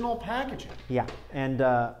original packaging. Yeah, and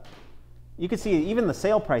you can see even the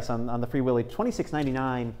sale price on the Free Willy,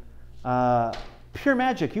 $26.99. Pure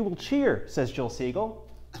magic, you will cheer, says Joel Siegel.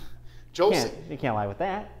 You can't lie with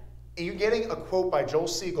that. You're getting a quote by Joel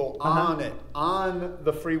Siegel on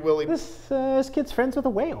the Free Willy. This kid's friends with a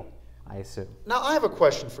whale, I assume. Now, I have a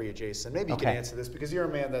question for you, Jason. Maybe you can answer this because you're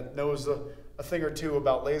a man that knows a thing or two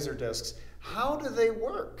about Laserdiscs. How do they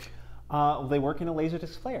work? They work in a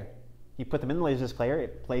Laserdisc player. You put them in the Laserdisc player,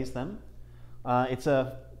 it plays them. It's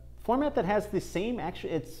a format that has the same,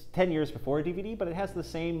 actually, it's 10 years before a DVD, but it has the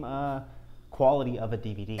same quality of a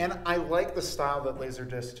DVD. And I like the style that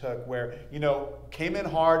Laserdisc took where, came in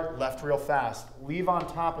hard, left real fast. Leave on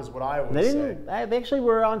top is what I always say. They actually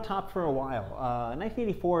were on top for a while.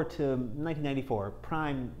 1984 to 1994,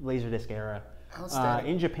 prime Laserdisc era.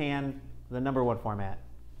 Outstanding. In Japan, the #1 format.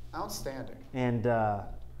 Outstanding. And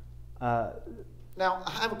now,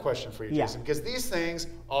 I have a question for you, Jason, because these things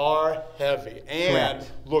are heavy and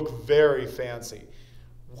look very fancy.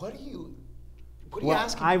 What are you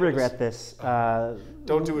asking? I regret this.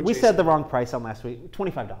 Don't do it, We Jason. said the wrong price on last week.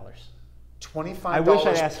 $25. $25. I wish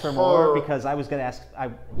I'd asked for more because I was going to ask.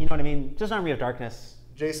 You know what I mean? Just Army of Darkness.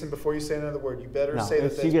 Jason, before you say another word, you better say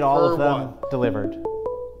that you get all of them delivered.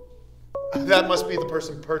 That must be the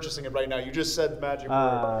person purchasing it right now. You just said the magic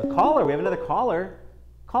word. Caller, we have another caller.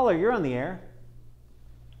 Caller, you're on the air.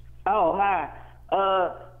 Oh, hi.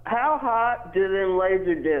 How hot do them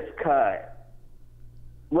Laserdiscs cut?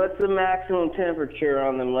 What's the maximum temperature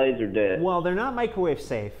on them Laserdiscs? Well, they're not microwave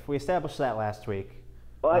safe. We established that last week.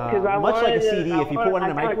 Well, much like a CD, if you put one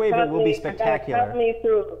in a microwave, it will be spectacular. Cut me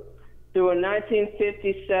through a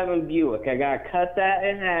 1957 Buick. I got to cut that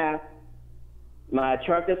in half. My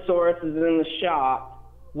Truckosaurus is in the shop.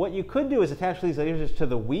 What you could do is attach these lasers to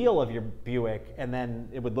the wheel of your Buick, and then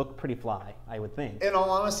it would look pretty fly, I would think. In all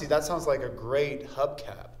honesty, that sounds like a great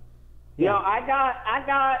hubcap. Yeah. I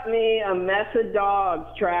got me a mess of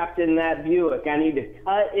dogs trapped in that Buick. I need to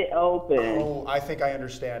cut it open. Oh, I think I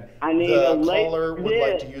understand. The caller would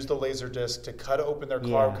like to use the Laserdisc to cut open their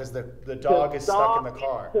car because the dog is stuck in the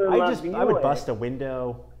car. I would bust a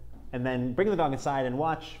window and then bring the dog inside and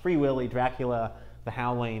watch Free Willy, Dracula, The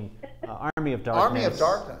Howling, Army of Darkness. Army of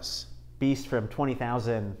Darkness. Beast from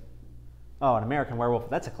 20,000. Oh, an American Werewolf.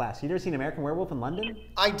 That's a class. You never seen American Werewolf in London?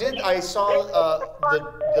 I did. I saw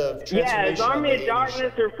the transformation. Yeah, is Army of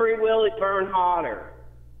Darkness or Free Willy burn hotter?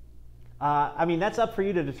 I mean, that's up for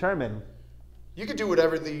you to determine. You could do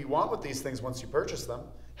whatever you want with these things once you purchase them.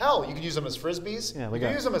 Hell, you could use them as frisbees. Yeah, you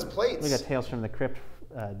could use them as plates. We got Tales from the Crypt,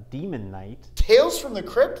 Demon Knight. Tales from the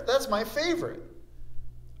Crypt? That's my favorite.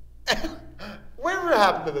 Whatever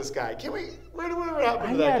happened to this guy? Whatever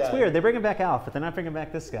happened to that guy? Yeah, it's weird. They're bringing back Alf, but they're not bringing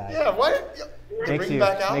back this guy. Yeah, what? They're bringing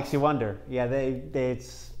back Alf? Makes you wonder. Yeah,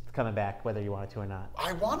 it's coming back whether you want it to or not.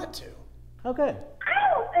 I want it to. Oh, good.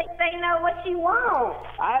 I don't think they know what you want.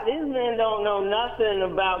 These men don't know nothing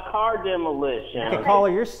about car demolition. Okay,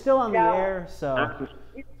 caller, you're still on the air, so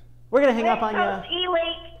we're going to hang up on you.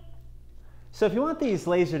 So if you want these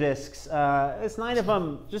laser discs, it's 9 of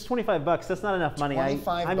them, just $25. That's not enough money.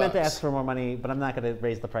 I meant to ask for more money, but I'm not going to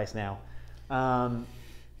raise the price now.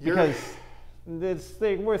 Because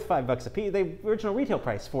they're worth $5 a piece. The original retail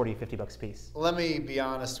price, $40, $50 a piece. Let me be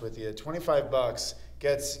honest with you. $25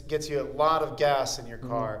 gets you a lot of gas in your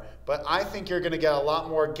car, but I think you're going to get a lot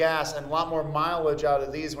more gas and a lot more mileage out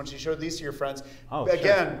of these once you show these to your friends.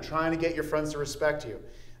 Again, trying to get your friends to respect you.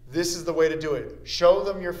 This is the way to do it. Show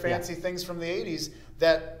them your fancy things from the 80s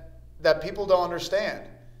that people don't understand.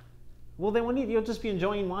 Well, then you'll just be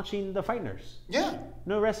enjoying watching the Frighteners. Yeah.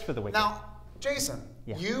 No rest for the wicked. Now, Jason,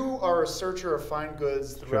 you are a searcher of fine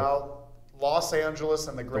goods throughout Los Angeles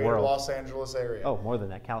and the greater Los Angeles area. Oh, more than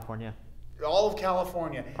that, California. All of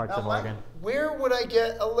California. Parts of Oregon. Where would I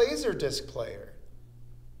get a Laserdisc player?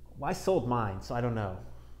 Well, I sold mine, so I don't know.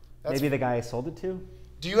 Maybe the guy I sold it to?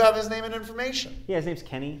 Do you have his name and information? Yeah, his name's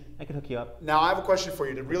Kenny. I could hook you up. Now, I have a question for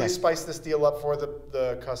you to really spice this deal up for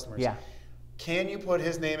the customers. Yeah. Can you put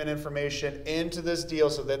his name and information into this deal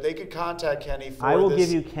so that they could contact Kenny for this? I will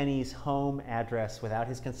give you Kenny's home address without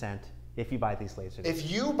his consent if you buy these laserdiscs.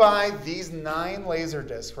 If you buy these 9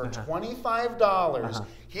 Laserdiscs for $25,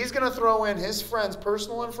 he's going to throw in his friend's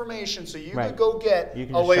personal information so you can go get a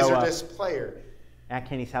Laserdisc player. At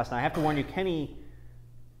Kenny's house. Now, I have to warn you, Kenny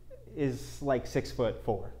is like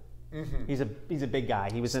 6'4". He's a big guy.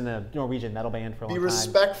 He was in a Norwegian metal band for a long time. Be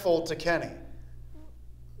respectful to Kenny.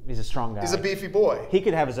 He's a strong guy. He's a beefy boy. He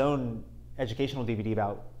could have his own educational DVD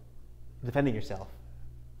about defending yourself.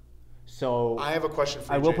 So I have a question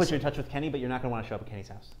for you, I will Jason. put you in touch with Kenny, but you're not going to want to show up at Kenny's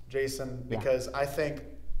house. Jason, because I think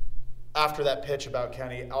after that pitch about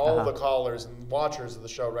Kenny, all the callers and watchers of the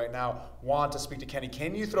show right now want to speak to Kenny.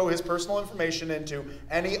 Can you throw his personal information into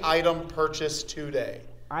any item purchased today?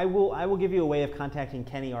 I will give you a way of contacting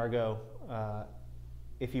Kenny Argo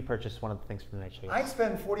if you purchase one of the things from the night show. I'd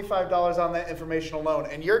spend $45 on that information alone,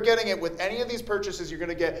 and you're getting it with any of these purchases. You're going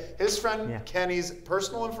to get his friend Kenny's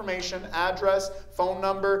personal information, address, phone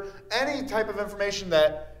number, any type of information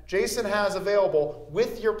that Jason has available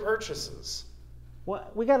with your purchases. Well,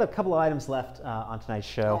 we got a couple of items left on tonight's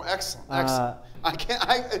show. Oh, excellent, excellent.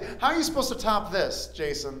 How are you supposed to top this,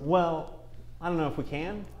 Jason? Well, I don't know if we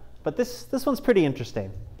can, but this one's pretty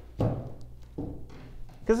interesting.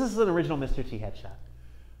 Because this is an original Mr. T headshot.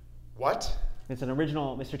 What? It's an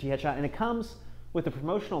original Mr. T headshot, and it comes with a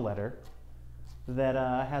promotional letter that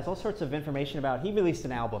has all sorts of information about. He released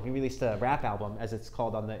an album. He released a rap album, as it's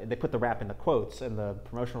called on the. They put the rap in the quotes in the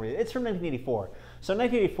promotional. It's from 1984. So in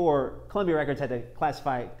 1984, Columbia Records had to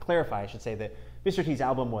clarify, I should say, that Mr. T's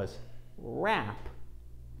album was rap,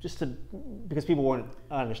 because people wouldn't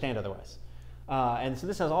understand otherwise. And so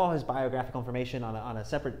this has all his biographical information on a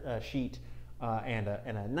separate sheet. And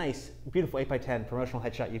a nice, beautiful 8x10 promotional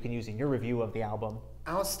headshot you can use in your review of the album.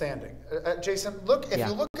 Outstanding. Jason, look, if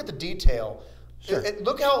you look at the detail,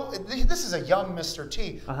 look how, this is a young Mr.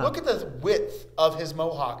 T. Look at the width of his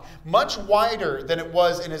mohawk. Much wider than it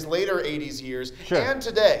was in his later 80s years and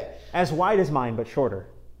today. As wide as mine, but shorter.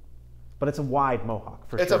 But it's a wide mohawk,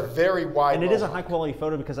 for sure. It's a very wide mohawk. And it is a high-quality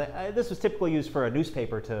photo because this was typically used for a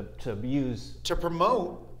newspaper to use. To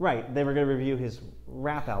promote. Right. They were going to review his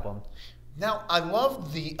rap album. Now, I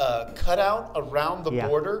love the cutout around the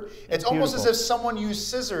border. It's almost as if someone used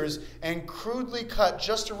scissors and crudely cut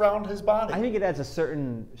just around his body. I think it adds a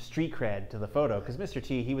certain street cred to the photo, because Mr.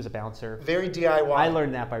 T, he was a bouncer. Very DIY. I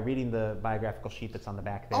learned that by reading the biographical sheet that's on the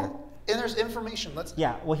back there. Oh, and there's information.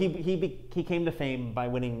 Well, he came to fame by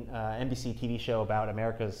winning an NBC TV show about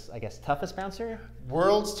America's, I guess, toughest bouncer?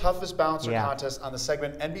 World's Toughest Bouncer contest on the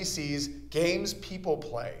segment NBC's Games People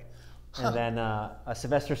Play. And then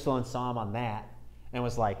Sylvester Stallone saw him on that and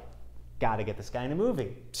was like, gotta get this guy in a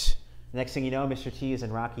movie. Next thing you know, Mr. T is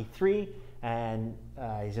in Rocky 3, and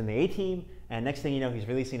he's in the A-Team, and next thing you know, he's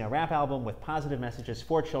releasing a rap album with positive messages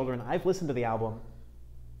for children. I've listened to the album.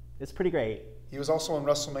 It's pretty great. He was also in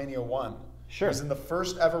WrestleMania 1. Sure. He was in the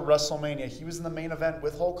first ever WrestleMania. He was in the main event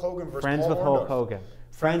with Hulk Hogan versus Friends Paul with Orndorff. Hulk Hogan.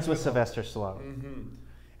 Friends with Sylvester Stallone.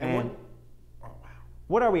 And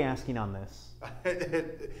what are we asking on this?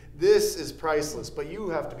 This is priceless, but you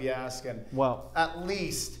have to be asking at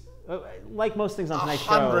least like most things on tonight's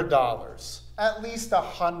show, $100. At least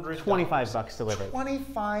 $100. $25 delivered.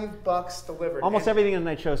 $25 delivered. Almost everything on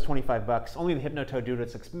tonight's show is $25. Only the Hypnotoad due to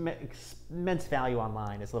its immense value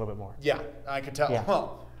online is a little bit more. Yeah, I can tell. Yeah.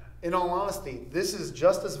 Well, In all honesty, this is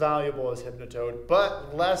just as valuable as Hypnotoad,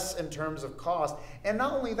 but less in terms of cost. And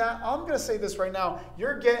not only that, I'm going to say this right now.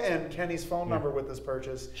 You're getting Kenny's phone number with this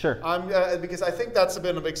purchase. Sure. Because I think that's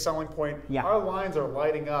been a big selling point. Yeah. Our lines are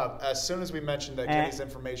lighting up as soon as we mentioned that Kenny's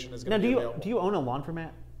information is going to be available. Do you own a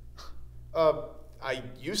laundromat? I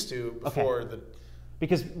used to before the...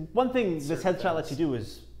 Because one thing this headshot lets you do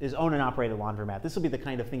is own and operate a laundromat. This will be the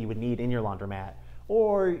kind of thing you would need in your laundromat.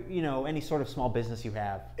 Or, any sort of small business you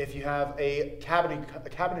have. If you have a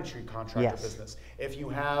cabinetry contractor business. If you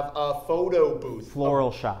have a photo booth. Floral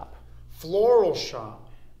shop.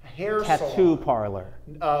 Hair tattoo salon. parlor.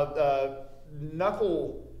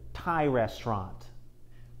 Knuckle. Thai restaurant.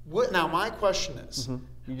 Now, my question is.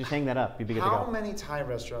 You just hang that up. You'd be good to go. How many Thai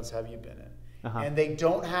restaurants have you been in? And they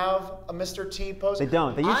don't have a Mr. T post? They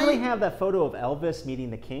don't. They usually have that photo of Elvis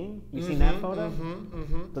meeting the king. You've seen that photo?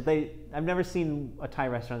 But I've never seen a Thai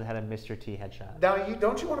restaurant that had a Mr. T headshot. Now,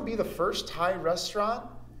 don't you want to be the first Thai restaurant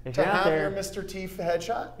to have your Mr. T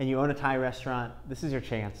headshot? And you own a Thai restaurant, this is your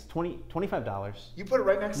chance. $25. You put it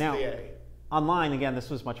right next to the A. Online, again,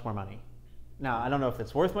 this was much more money. Now, I don't know if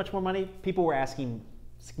it's worth much more money. People were asking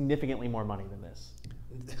significantly more money than this.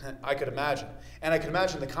 I could imagine. And I could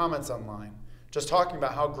imagine the comments online just talking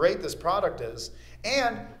about how great this product is.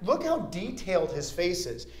 And look how detailed his face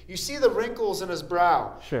is. You see the wrinkles in his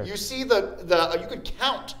brow. Sure. You see you could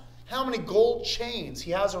count how many gold chains he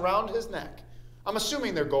has around his neck. I'm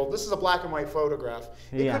assuming they're gold. This is a black and white photograph.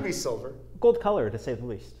 It could be silver. Gold color, to say the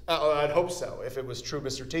least. I'd hope so, if it was true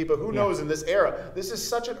Mr. T. But who knows in this era? This is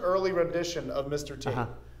such an early rendition of Mr. T.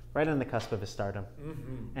 Right on the cusp of his stardom.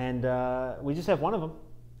 And we just have one of them.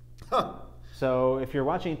 Huh. So if you're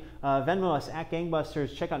watching, Venmo us at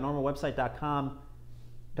Gangbusters. Check out normalwebsite.com.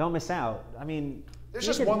 Don't miss out. I mean, there's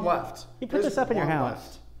just one left. You put this up in your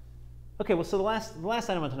house. Okay, well, so the last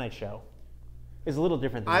item on tonight's show is a little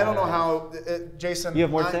different than I don't know how, Jason. You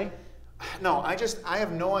have more to say? No, I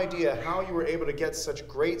have no idea how you were able to get such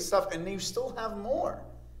great stuff, and you still have more.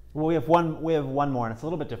 Well, we have one more, and it's a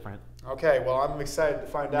little bit different. Okay, well, I'm excited to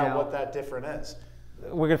find out what that different is.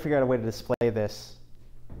 We're going to figure out a way to display this.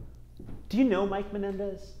 Do you know Mike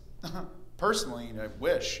Menendez? Personally, I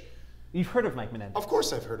wish. You've heard of Mike Menendez? Of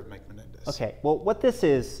course I've heard of Mike Menendez. Okay, well, what this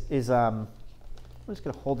is I'm just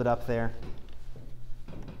going to hold it up there.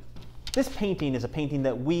 This painting is a painting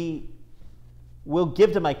that we will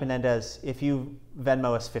give to Mike Menendez if you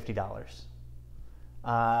Venmo us $50.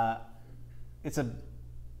 It's a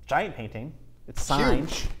giant painting. It's signed.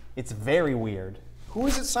 Huge. It's very weird. Who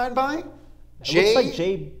is it signed by? It looks like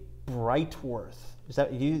Jay Brightworth. Is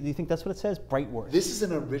that do you think that's what it says? Brightworth. This is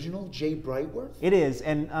an original Jay Brightworth? It is,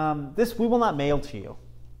 and this we will not mail to you.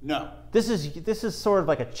 No. This is sort of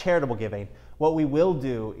like a charitable giving. What we will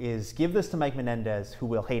do is give this to Mike Menendez, who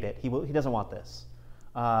will hate it. He doesn't want this.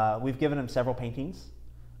 We've given him several paintings.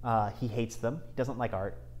 He hates them. He doesn't like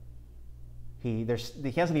art. He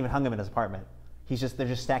hasn't even hung them in his apartment. They're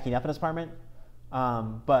just stacking up in his apartment.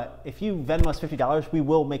 But if you Venmo us $50, we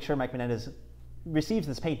will make sure Mike Menendez receives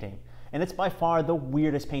this painting. And it's by far the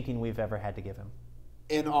weirdest painting we've ever had to give him.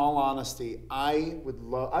 In all honesty, I'd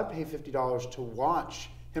pay $50 to watch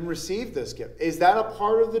him receive this gift. Is that a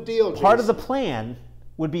part of the deal, Jason? Part of the plan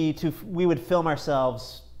would be we would film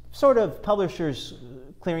ourselves sort of Publishers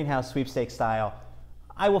Clearinghouse sweepstakes style.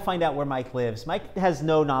 I will find out where Mike lives. Mike has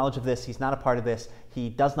no knowledge of this. He's not a part of this. He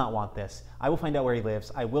does not want this. I will find out where he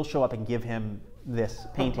lives. I will show up and give him this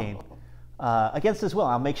painting against his will.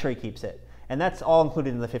 I'll make sure he keeps it. And that's all included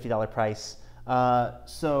in the $50 price.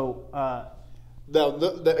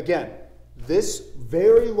 Again, this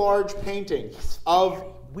very large painting of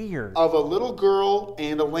a little girl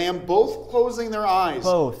and a lamb both closing their eyes.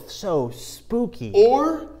 Both so spooky.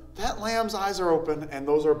 Or that lamb's eyes are open and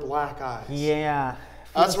those are black eyes. Yeah.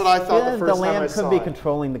 That's what I thought the first time I saw it. The lamb could be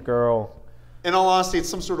controlling the girl. In all honesty, it's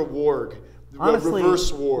some sort of warg. Honestly,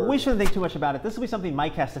 reverse warg. We shouldn't think too much about it. This will be something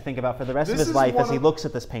Mike has to think about for the rest of his life as he looks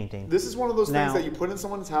at this painting. This is one of those things that you put in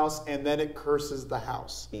someone's house and then it curses the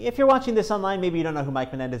house. If you're watching this online, maybe you don't know who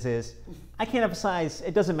Mike Menendez is. I can't emphasize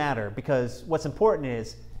it doesn't matter because what's important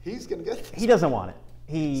is he's going to get this. He doesn't want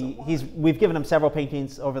it. We've given him several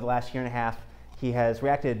paintings over the last year and a half. He has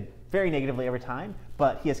reacted very negatively every time,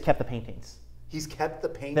 but he has kept the paintings. He's kept the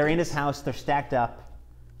paintings? They're in his house. They're stacked up.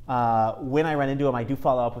 When I run into him, I do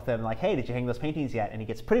follow up with him, like, hey, did you hang those paintings yet? And he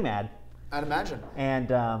gets pretty mad. I'd imagine. And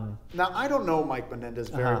now, I don't know Mike Menendez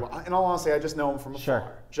very well. In all honesty, I just know him from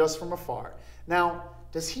afar. Just from afar. Now,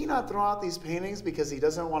 does he not throw out these paintings because he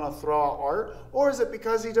doesn't want to throw out art? Or is it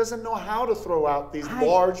because he doesn't know how to throw out these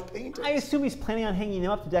large paintings? I assume he's planning on hanging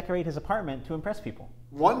them up to decorate his apartment to impress people.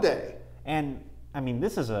 One day. And I mean,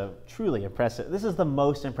 this is a truly impressive. This is the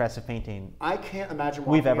most impressive painting I can't imagine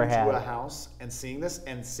walking we've ever into had. a house and seeing this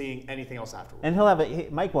and seeing anything else afterwards.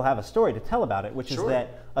 And Mike will have a story to tell about it, which Sure. is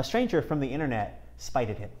that a stranger from the internet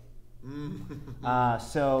spited him.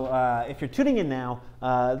 So if you're tuning in now,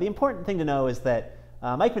 the important thing to know is that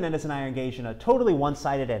Mike Menendez and I are engaged in a totally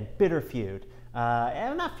one-sided and bitter feud.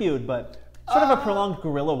 And not feud, but sort of a prolonged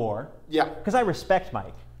guerrilla war. Yeah. Because I respect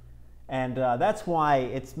Mike. And that's why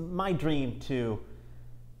it's my dream to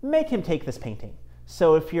make him take this painting.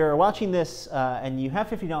 So if you're watching this and you have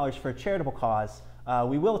 $50 for a charitable cause,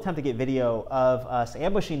 we will attempt to get video of us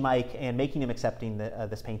ambushing Mike and making him accepting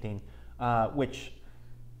this painting, which,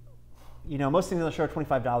 you know, most things on the show are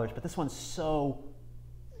 $25, but this one's so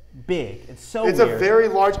big. It's so It's weird. a very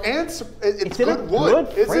large, and it's in a good wood.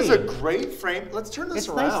 good This is a frame. great frame. Let's turn this It's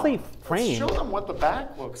around. nicely Let's framed. show them what the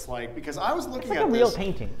back looks like, because I was looking It's like at a real this.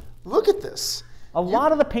 painting. Look at this. A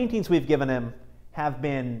lot of the paintings we've given him have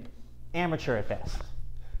been amateur at best.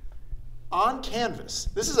 On canvas.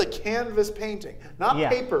 This is a canvas painting, not Yeah.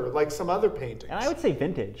 paper like some other paintings. And I would say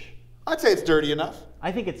vintage. I'd say it's dirty enough.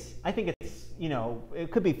 I think it's, you know,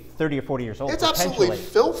 it could be 30 or 40 years old. It's absolutely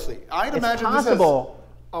potentially. filthy. I'd It's imagine possible. this has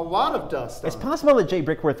a lot of dust It's on it. possible that Jay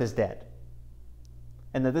Brickworth is dead,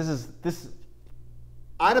 and that this.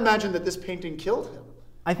 I'd imagine that this painting killed him.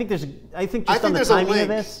 I think just I on think the there's a timing of link.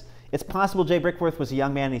 this, it's possible Jay Brickworth was a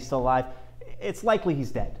young man and he's still alive. It's likely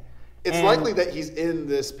he's dead. It's And- likely that he's in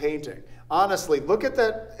this painting. Honestly, look at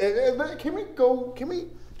that. Can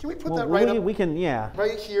we put Well, that right up? we can, yeah.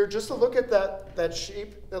 Right here, just to look at that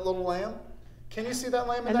sheep, that little lamb. Can you see that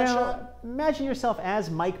lamb in And that now, shot? imagine yourself as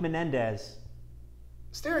Mike Menendez,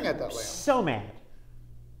 Staring at that lamb. so mad,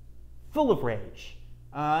 full of rage.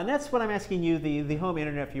 And that's what I'm asking you, the home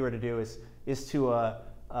internet viewer, to do is to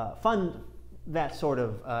fund that sort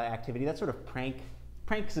of activity, that sort of prank.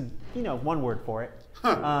 Prank's one word for it.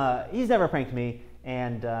 He's never pranked me,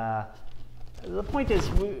 and the point is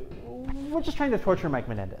we're just trying to torture Mike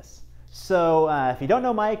Menendez. So if you don't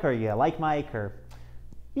know Mike, or you like Mike, or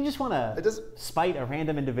you just want to spite a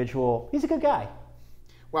random individual, he's a good guy.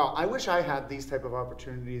 Wow, I wish I had these type of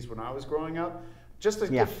opportunities when I was growing up, just to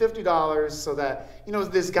get $50 so that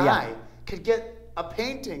this guy could get a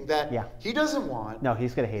painting that he doesn't want. No,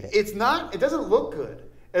 he's gonna hate it. It's not. It doesn't look good.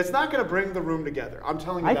 It's not going to bring the room together. I'm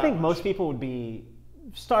telling you. I that think much. most people would be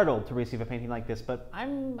startled to receive a painting like this, but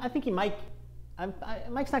I think he might.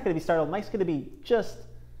 Mike's not going to be startled. Mike's going to be just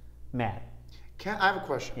mad. I have a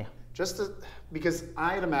question. Yeah. Because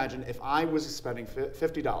I'd imagine if I was spending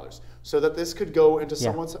 $50 so that this could go into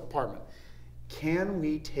someone's apartment, can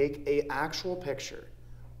we take an actual picture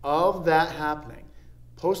of that happening,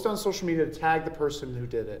 post on social media to tag the person who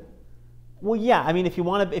did it? Well, yeah. I mean, if you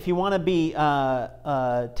want to be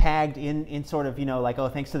tagged in sort of like, oh,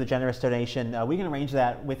 thanks to the generous donation, we can arrange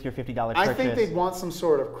that with your $50 purchase. I think they'd want some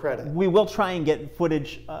sort of credit. We will try and get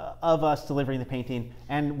footage of us delivering the painting,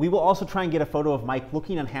 and we will also try and get a photo of Mike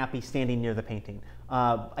looking unhappy standing near the painting.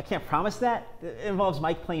 I can't promise that. It involves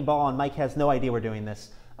Mike playing ball, and Mike has no idea we're doing this.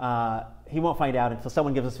 He won't find out until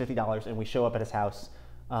someone gives us $50 and we show up at his house.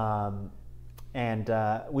 And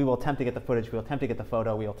we will attempt to get the footage, we will attempt to get the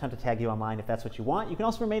photo, we will attempt to tag you online if that's what you want. You can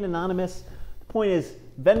also remain anonymous. The point is,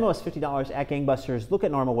 Venmo is $50 at Gangbusters. Look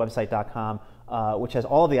at normalwebsite.com, which has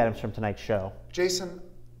all of the items from tonight's show. Jason,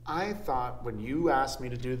 I thought when you asked me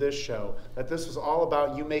to do this show that this was all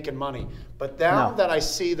about you making money. But now that I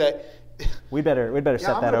see that... We better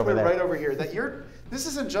set that over there. I'm going to put it right over here. That this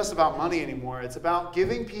isn't just about money anymore. It's about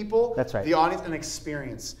giving people, the audience, an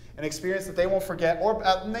experience that they won't forget, or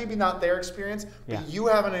maybe not their experience, but you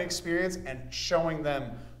having an experience and showing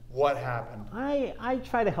them what happened. I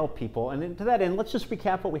try to help people, and to that end, let's just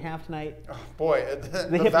recap what we have tonight. Oh, boy,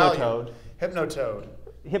 the Hypnotoad. Hypnotoad.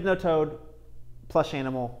 Hypnotoad, plush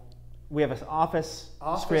animal. We have an office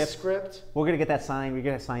script. We're going to get that signed. We're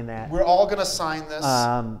going to sign that. We're all going to sign this.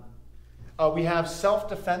 We have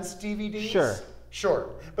self-defense DVDs. Sure.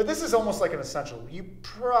 But this is almost like an essential. You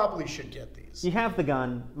probably should get these. You have the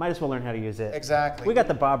gun. Might as well learn how to use it. Exactly. We got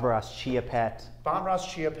the Bob Ross Chia Pet. Bob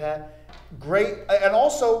Ross Chia Pet. Great. And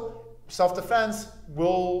also, self-defense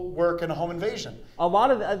will work in a home invasion. A lot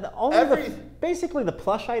of basically the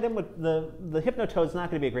plush item with the Hypnotoad's not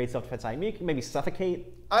going to be a great self-defense item. You can maybe suffocate.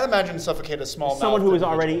 I'd imagine suffocate a small someone mouth who is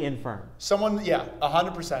already infirm. Someone,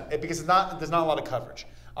 100%. Because there's not a lot of coverage.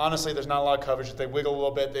 Honestly, there's not a lot of coverage. If they wiggle a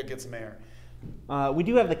little bit, they get some air. We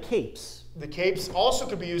do have the capes. The capes also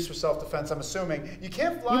could be used for self-defense, I'm assuming. You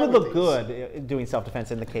can't fly You would with look good doing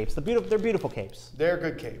self-defense in the capes. They're beautiful capes. They're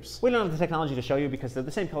good capes. We don't have the technology to show you because they're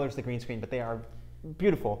the same color as the green screen, but they are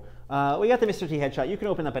Beautiful. We got the Mr. T headshot. You can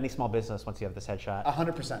open up any small business once you have this headshot.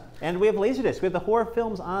 100%. And we have Laserdisc. We have the horror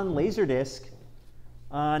films on Laserdisc.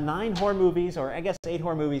 9 horror movies, or I guess 8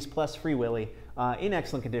 horror movies plus Free Willy, in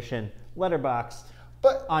excellent condition, letterboxed,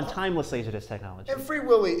 but on timeless Laserdisc technology. And Free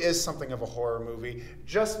Willy is something of a horror movie,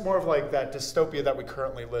 just more of like that dystopia that we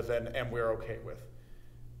currently live in and we're okay with.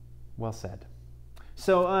 Well said.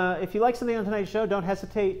 So if you like something on tonight's show, don't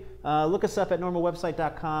hesitate. Look us up at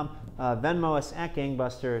normalwebsite.com, Venmo us at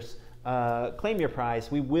Gangbusters, claim your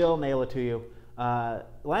prize. We will nail it to you.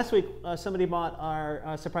 Last week, somebody bought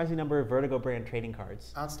our surprising number of Vertigo brand trading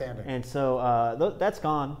cards. Outstanding. And so that's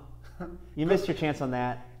gone. You missed your chance on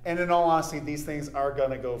that. And in all honesty, these things are going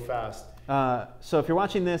to go fast. So if you're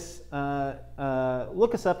watching this,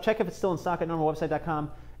 look us up, check if it's still in stock at normalwebsite.com,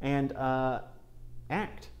 and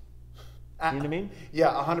act. You know what I mean? Yeah,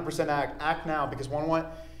 100% act. Act now, because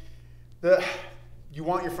you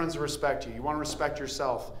want your friends to respect you. You want to respect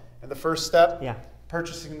yourself. And the first step,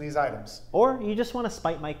 purchasing these items. Or you just want to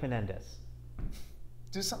spite Mike Menendez.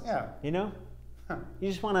 Do something, yeah. You know? Huh. You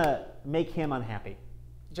just want to make him unhappy.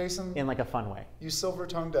 Jason. In like a fun way. You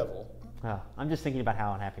silver-tongued devil. Oh, I'm just thinking about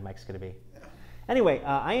how unhappy Mike's going to be. Yeah. Anyway,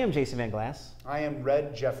 I am Jason Van Glass. I am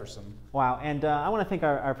Red Jefferson. Wow, and I want to thank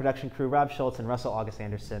our production crew, Rob Schultz and Russell August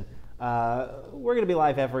Anderson. We're going to be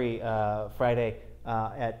live every Friday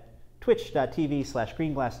at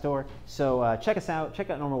twitch.tv/greenglassdoor. So check us out, check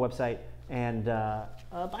out Normal website, and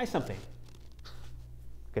buy something.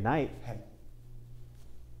 Good night. Hey.